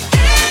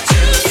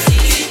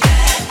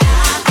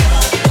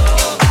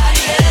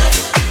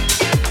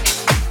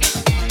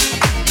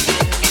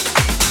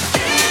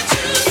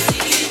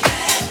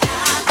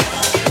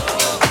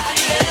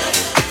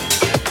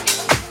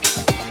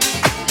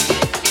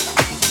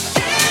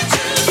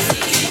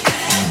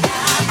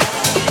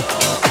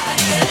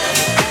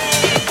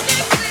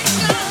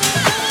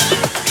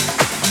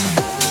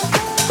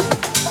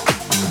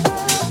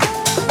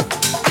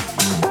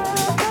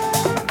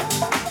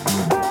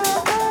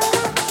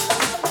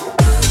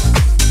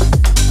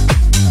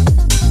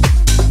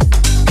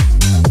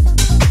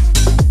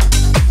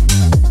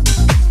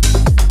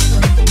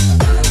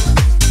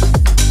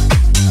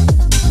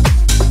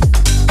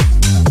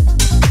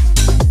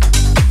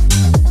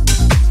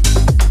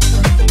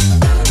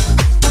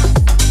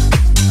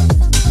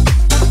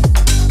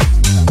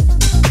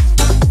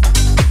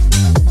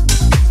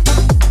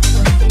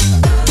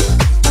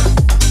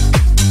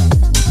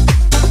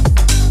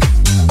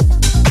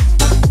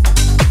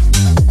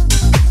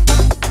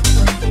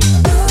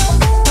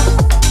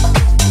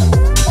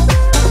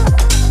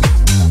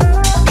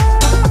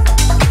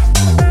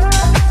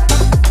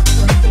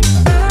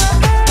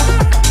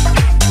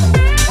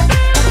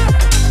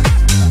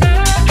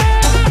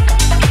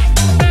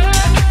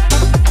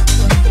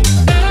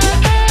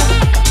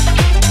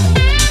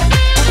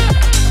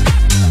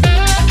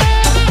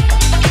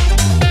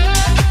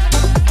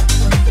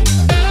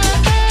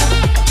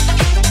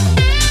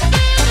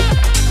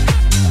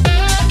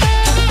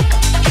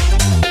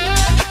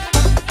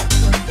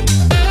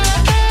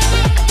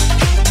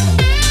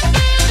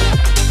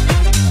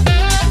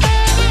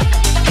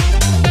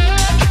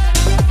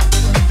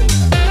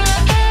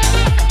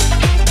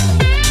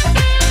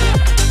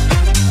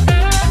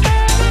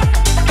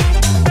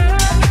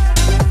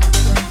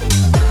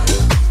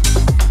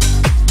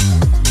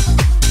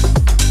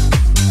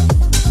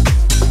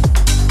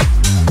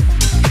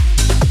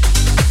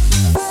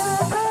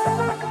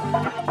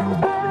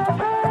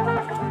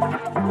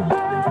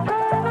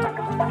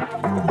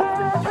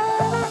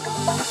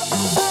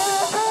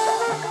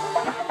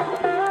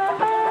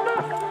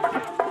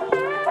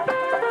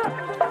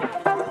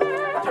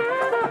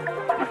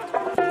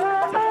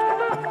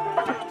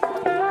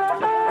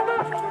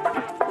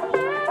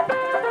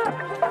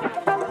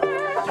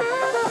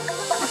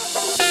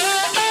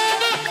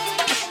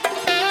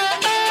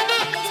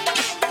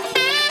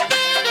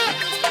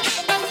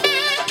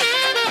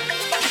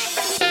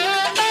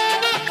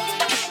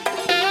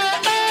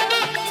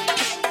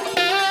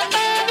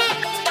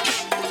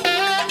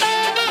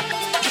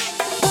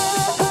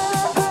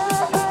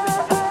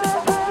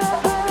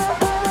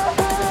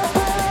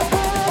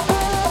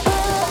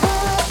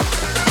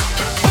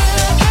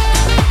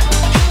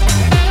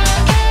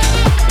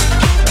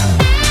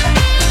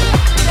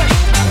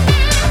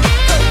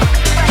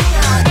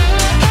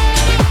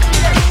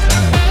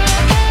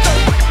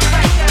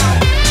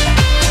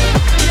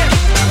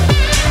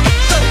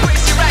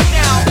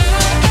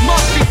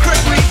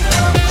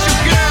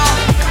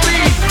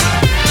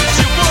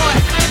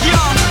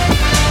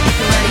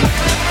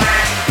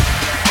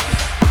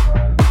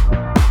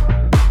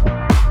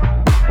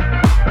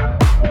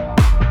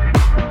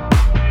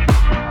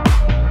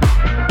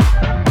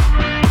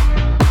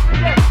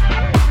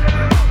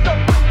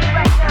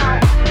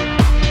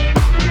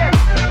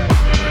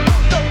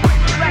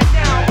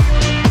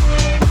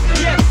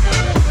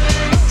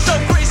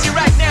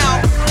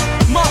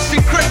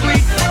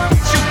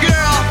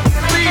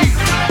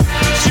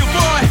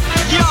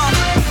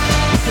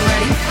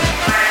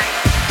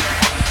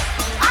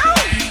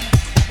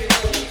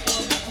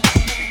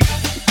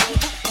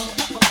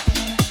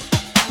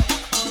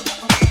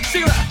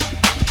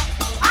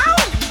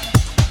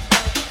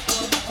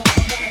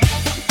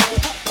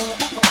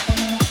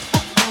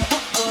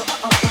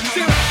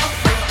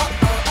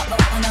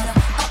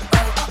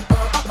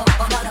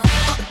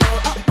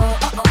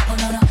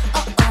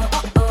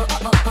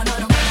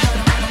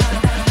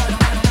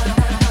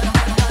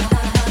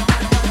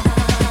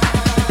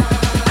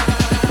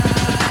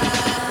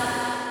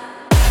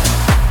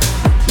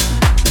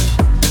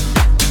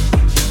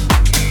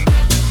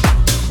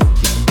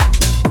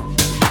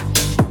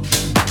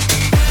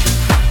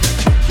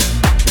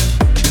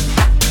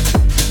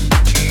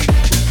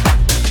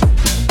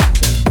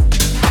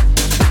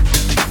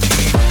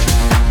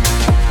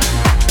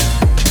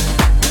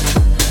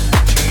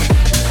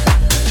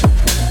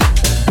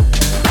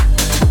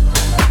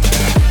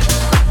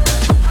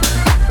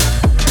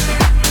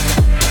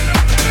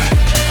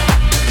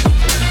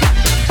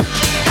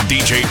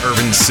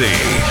 NC.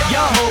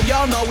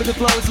 Y'all know with the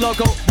flow is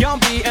loco. Young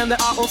B and the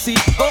ROC.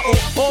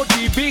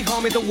 OG, big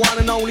homie, the one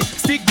and only.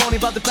 Stick bony,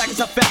 but the fact is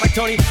I felt like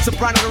Tony.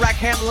 Soprano, the rack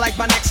handle like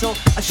my neck, so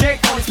I shake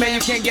on this man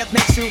you can't get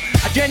next to.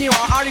 A genuine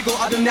article,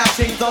 I do not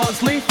sing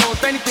those. Lean for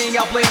if anything,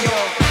 I'll play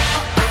yo.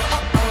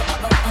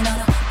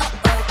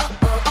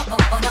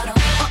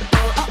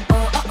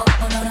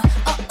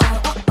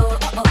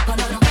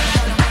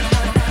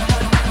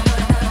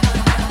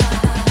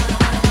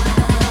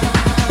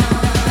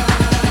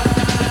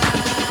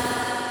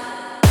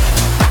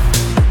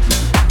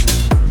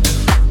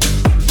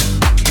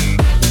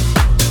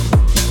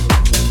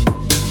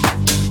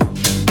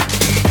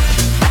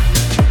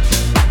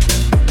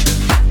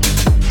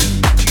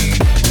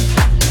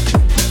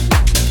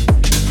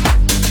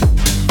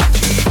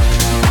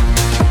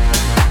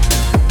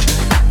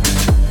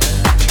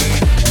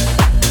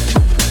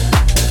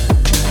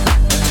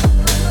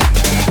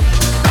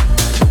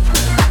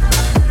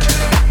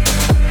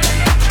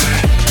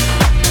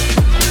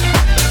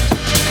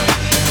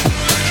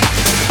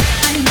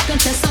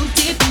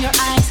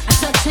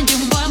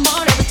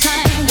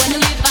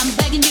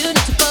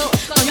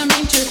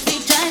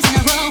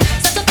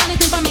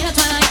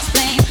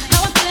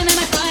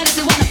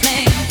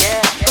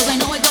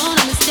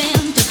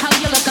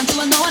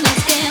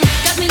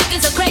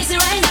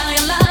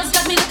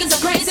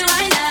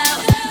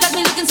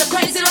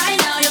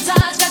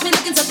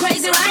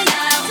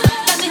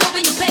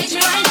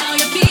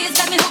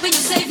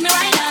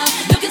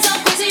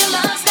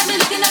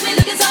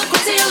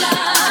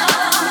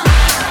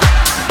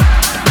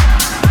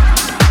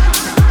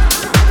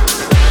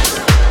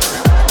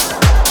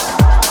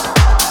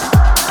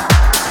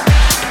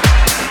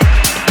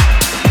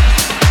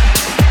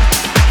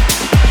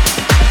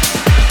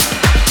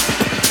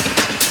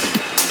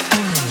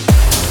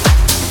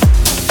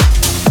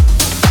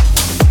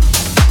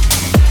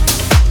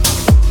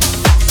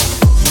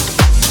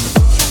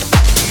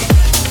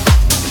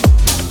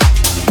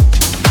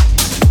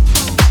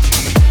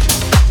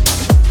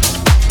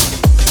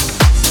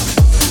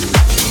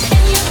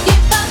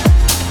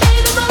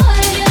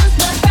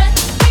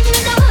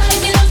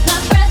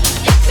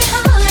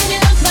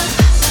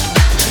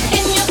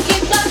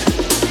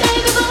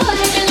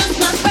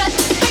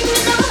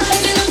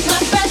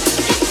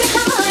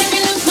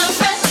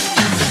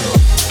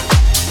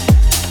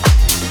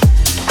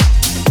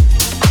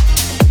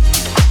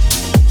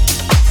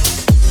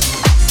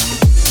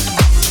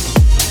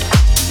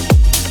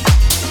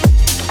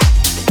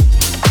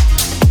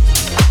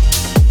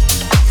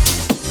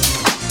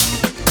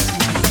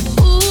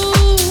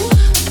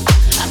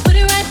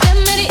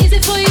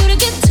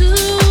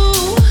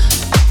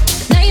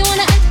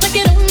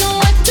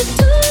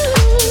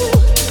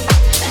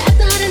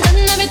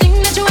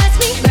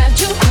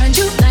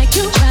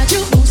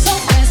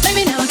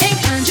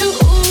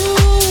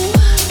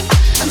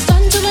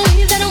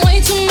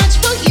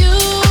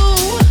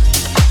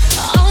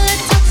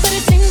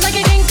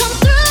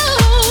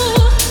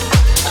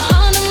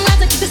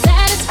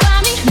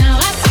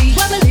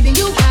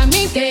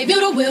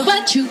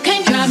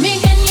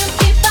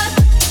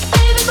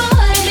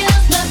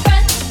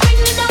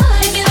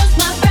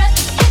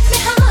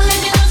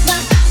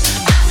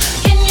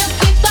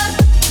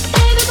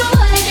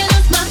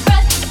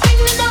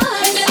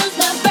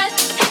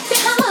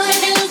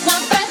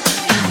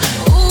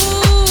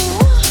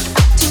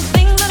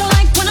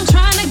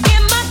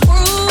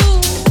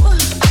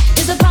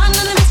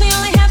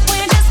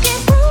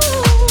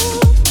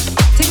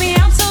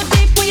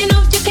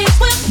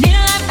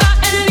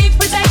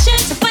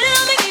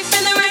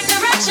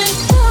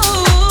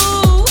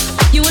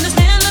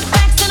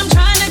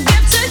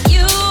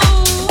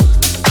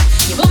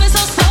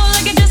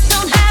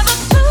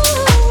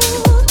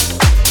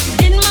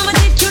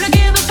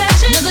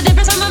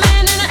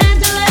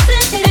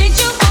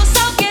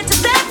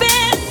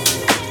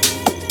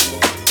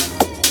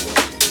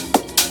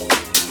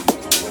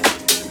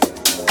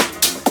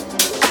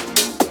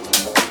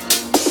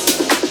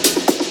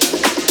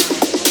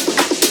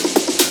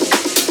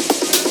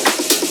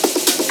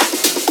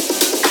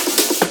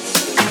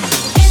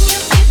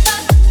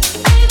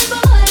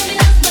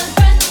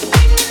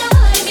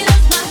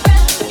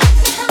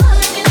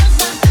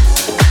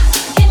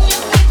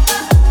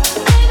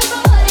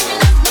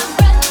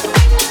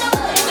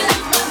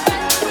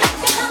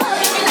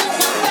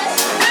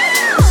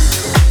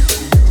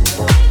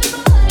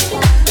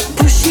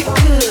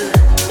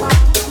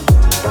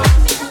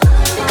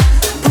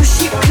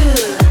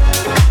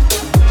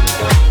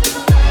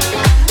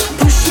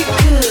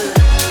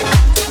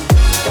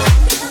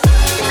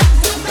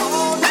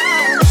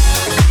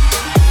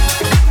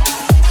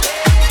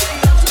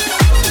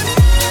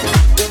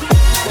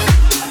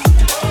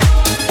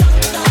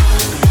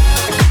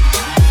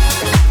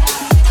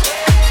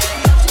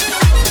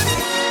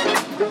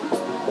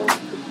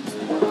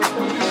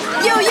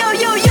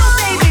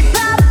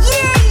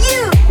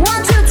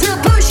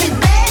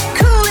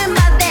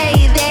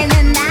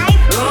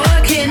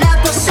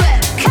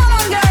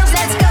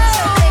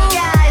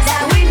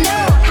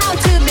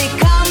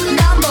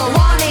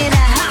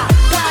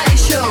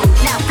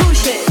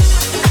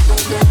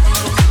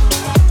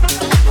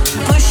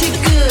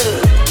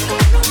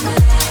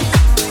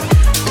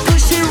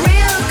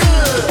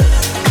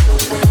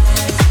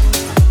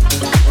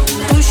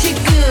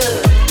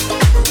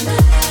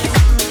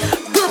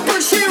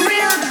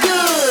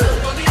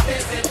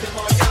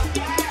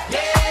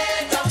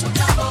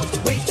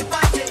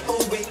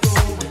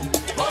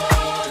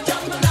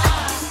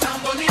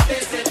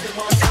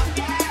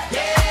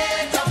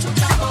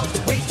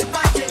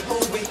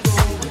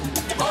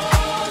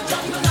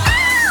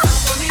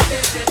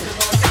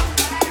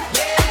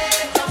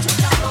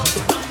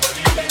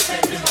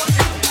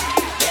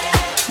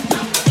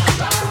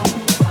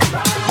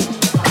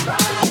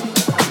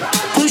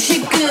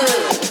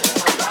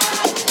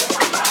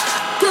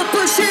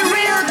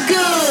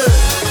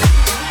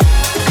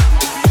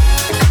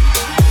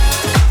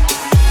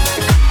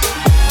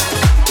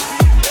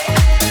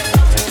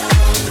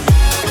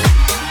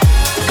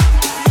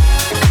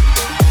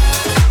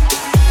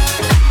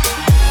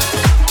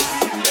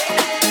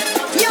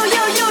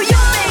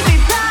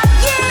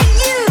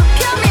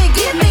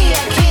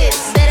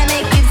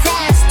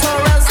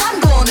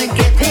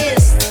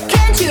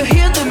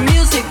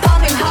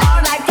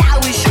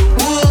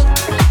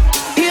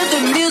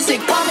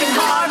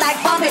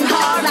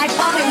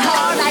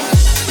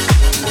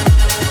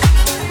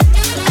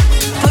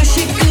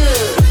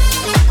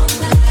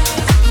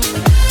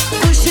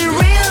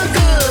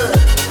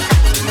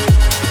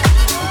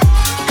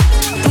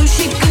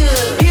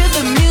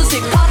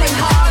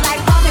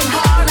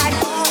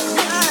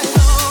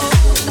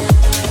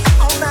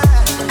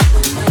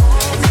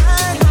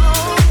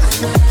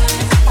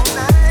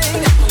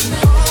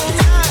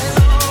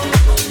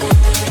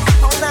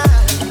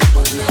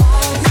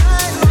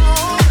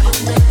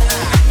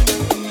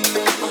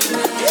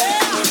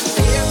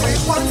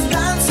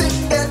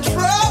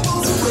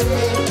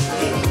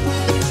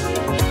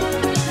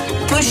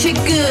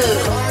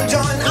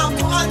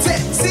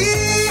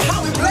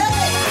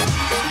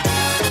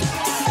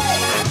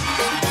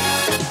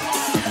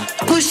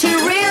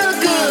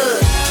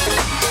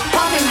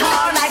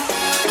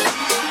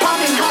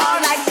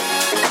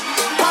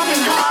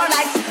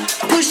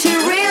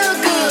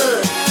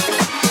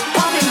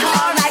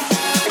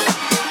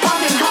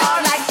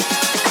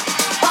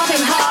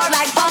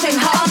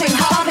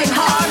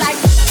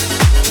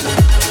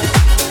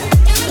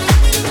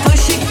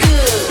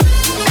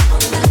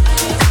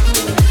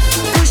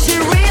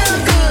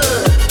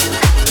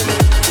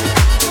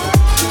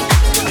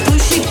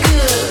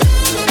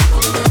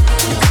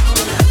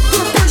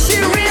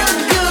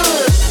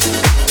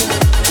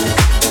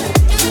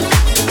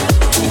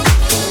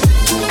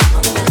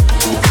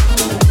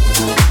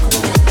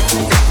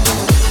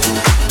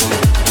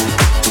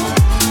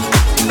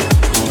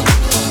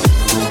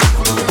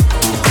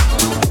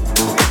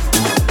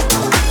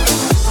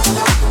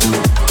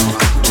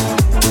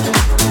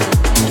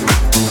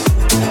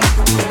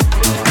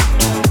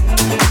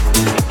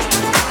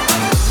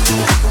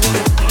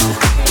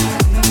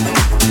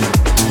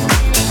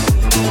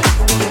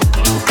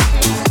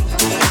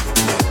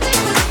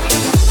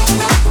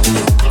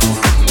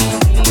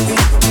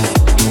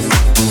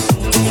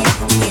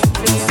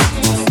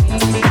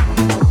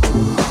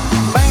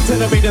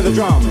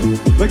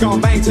 drum. We're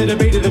gonna bang to the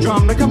beat of the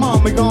drum. Now come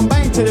on, we're gonna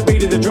bang to the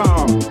beat of the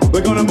drum.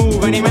 We're gonna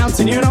move any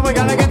mountain, you know we're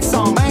gonna get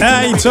some.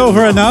 It's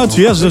over and out.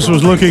 Yes, this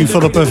was Looking for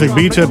the Perfect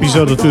Beat,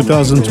 episode of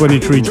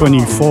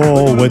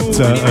 2023-24 with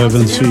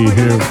Irvin C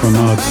here from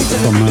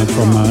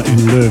in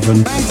Leuven,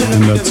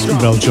 and that's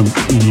Belgium,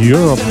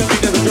 Europe.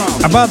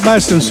 A Bad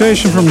Bass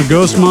Sensation from the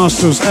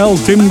Ghostmasters, El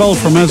Timbal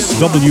from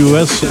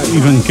SWS,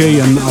 Ivan K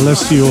and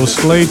Alessio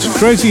Slade,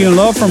 Crazy in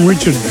Love from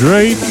Richard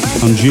Dre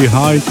on G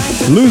High,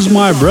 Lose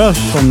My Breath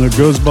from the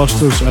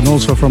Ghostbusters, and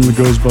also from the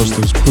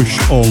Ghostbusters Push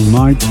All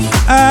Night,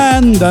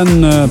 and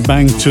then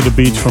Bang to the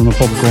Beat from the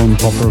Popcorn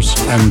Poppers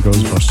and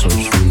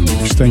Ghostbusters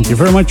remix. Thank you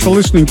very much for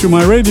listening to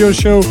my radio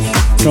show.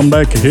 Come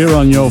back here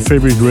on your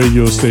favorite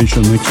radio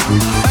station next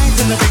week.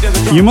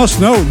 You must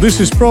know, this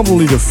is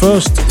probably the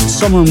first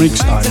summer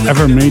mix I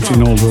ever made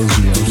in all those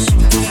years.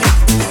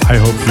 I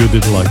hope you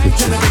did like it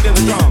too.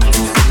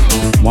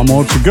 One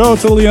more to go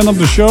till the end of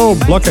the show.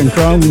 Block and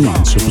Crown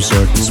on Super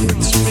Circus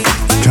with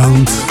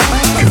Don't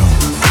Go.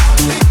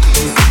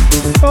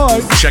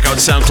 Bye. Check out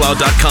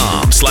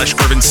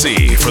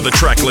soundcloud.com/IrvinC for the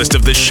track list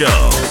of this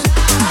show.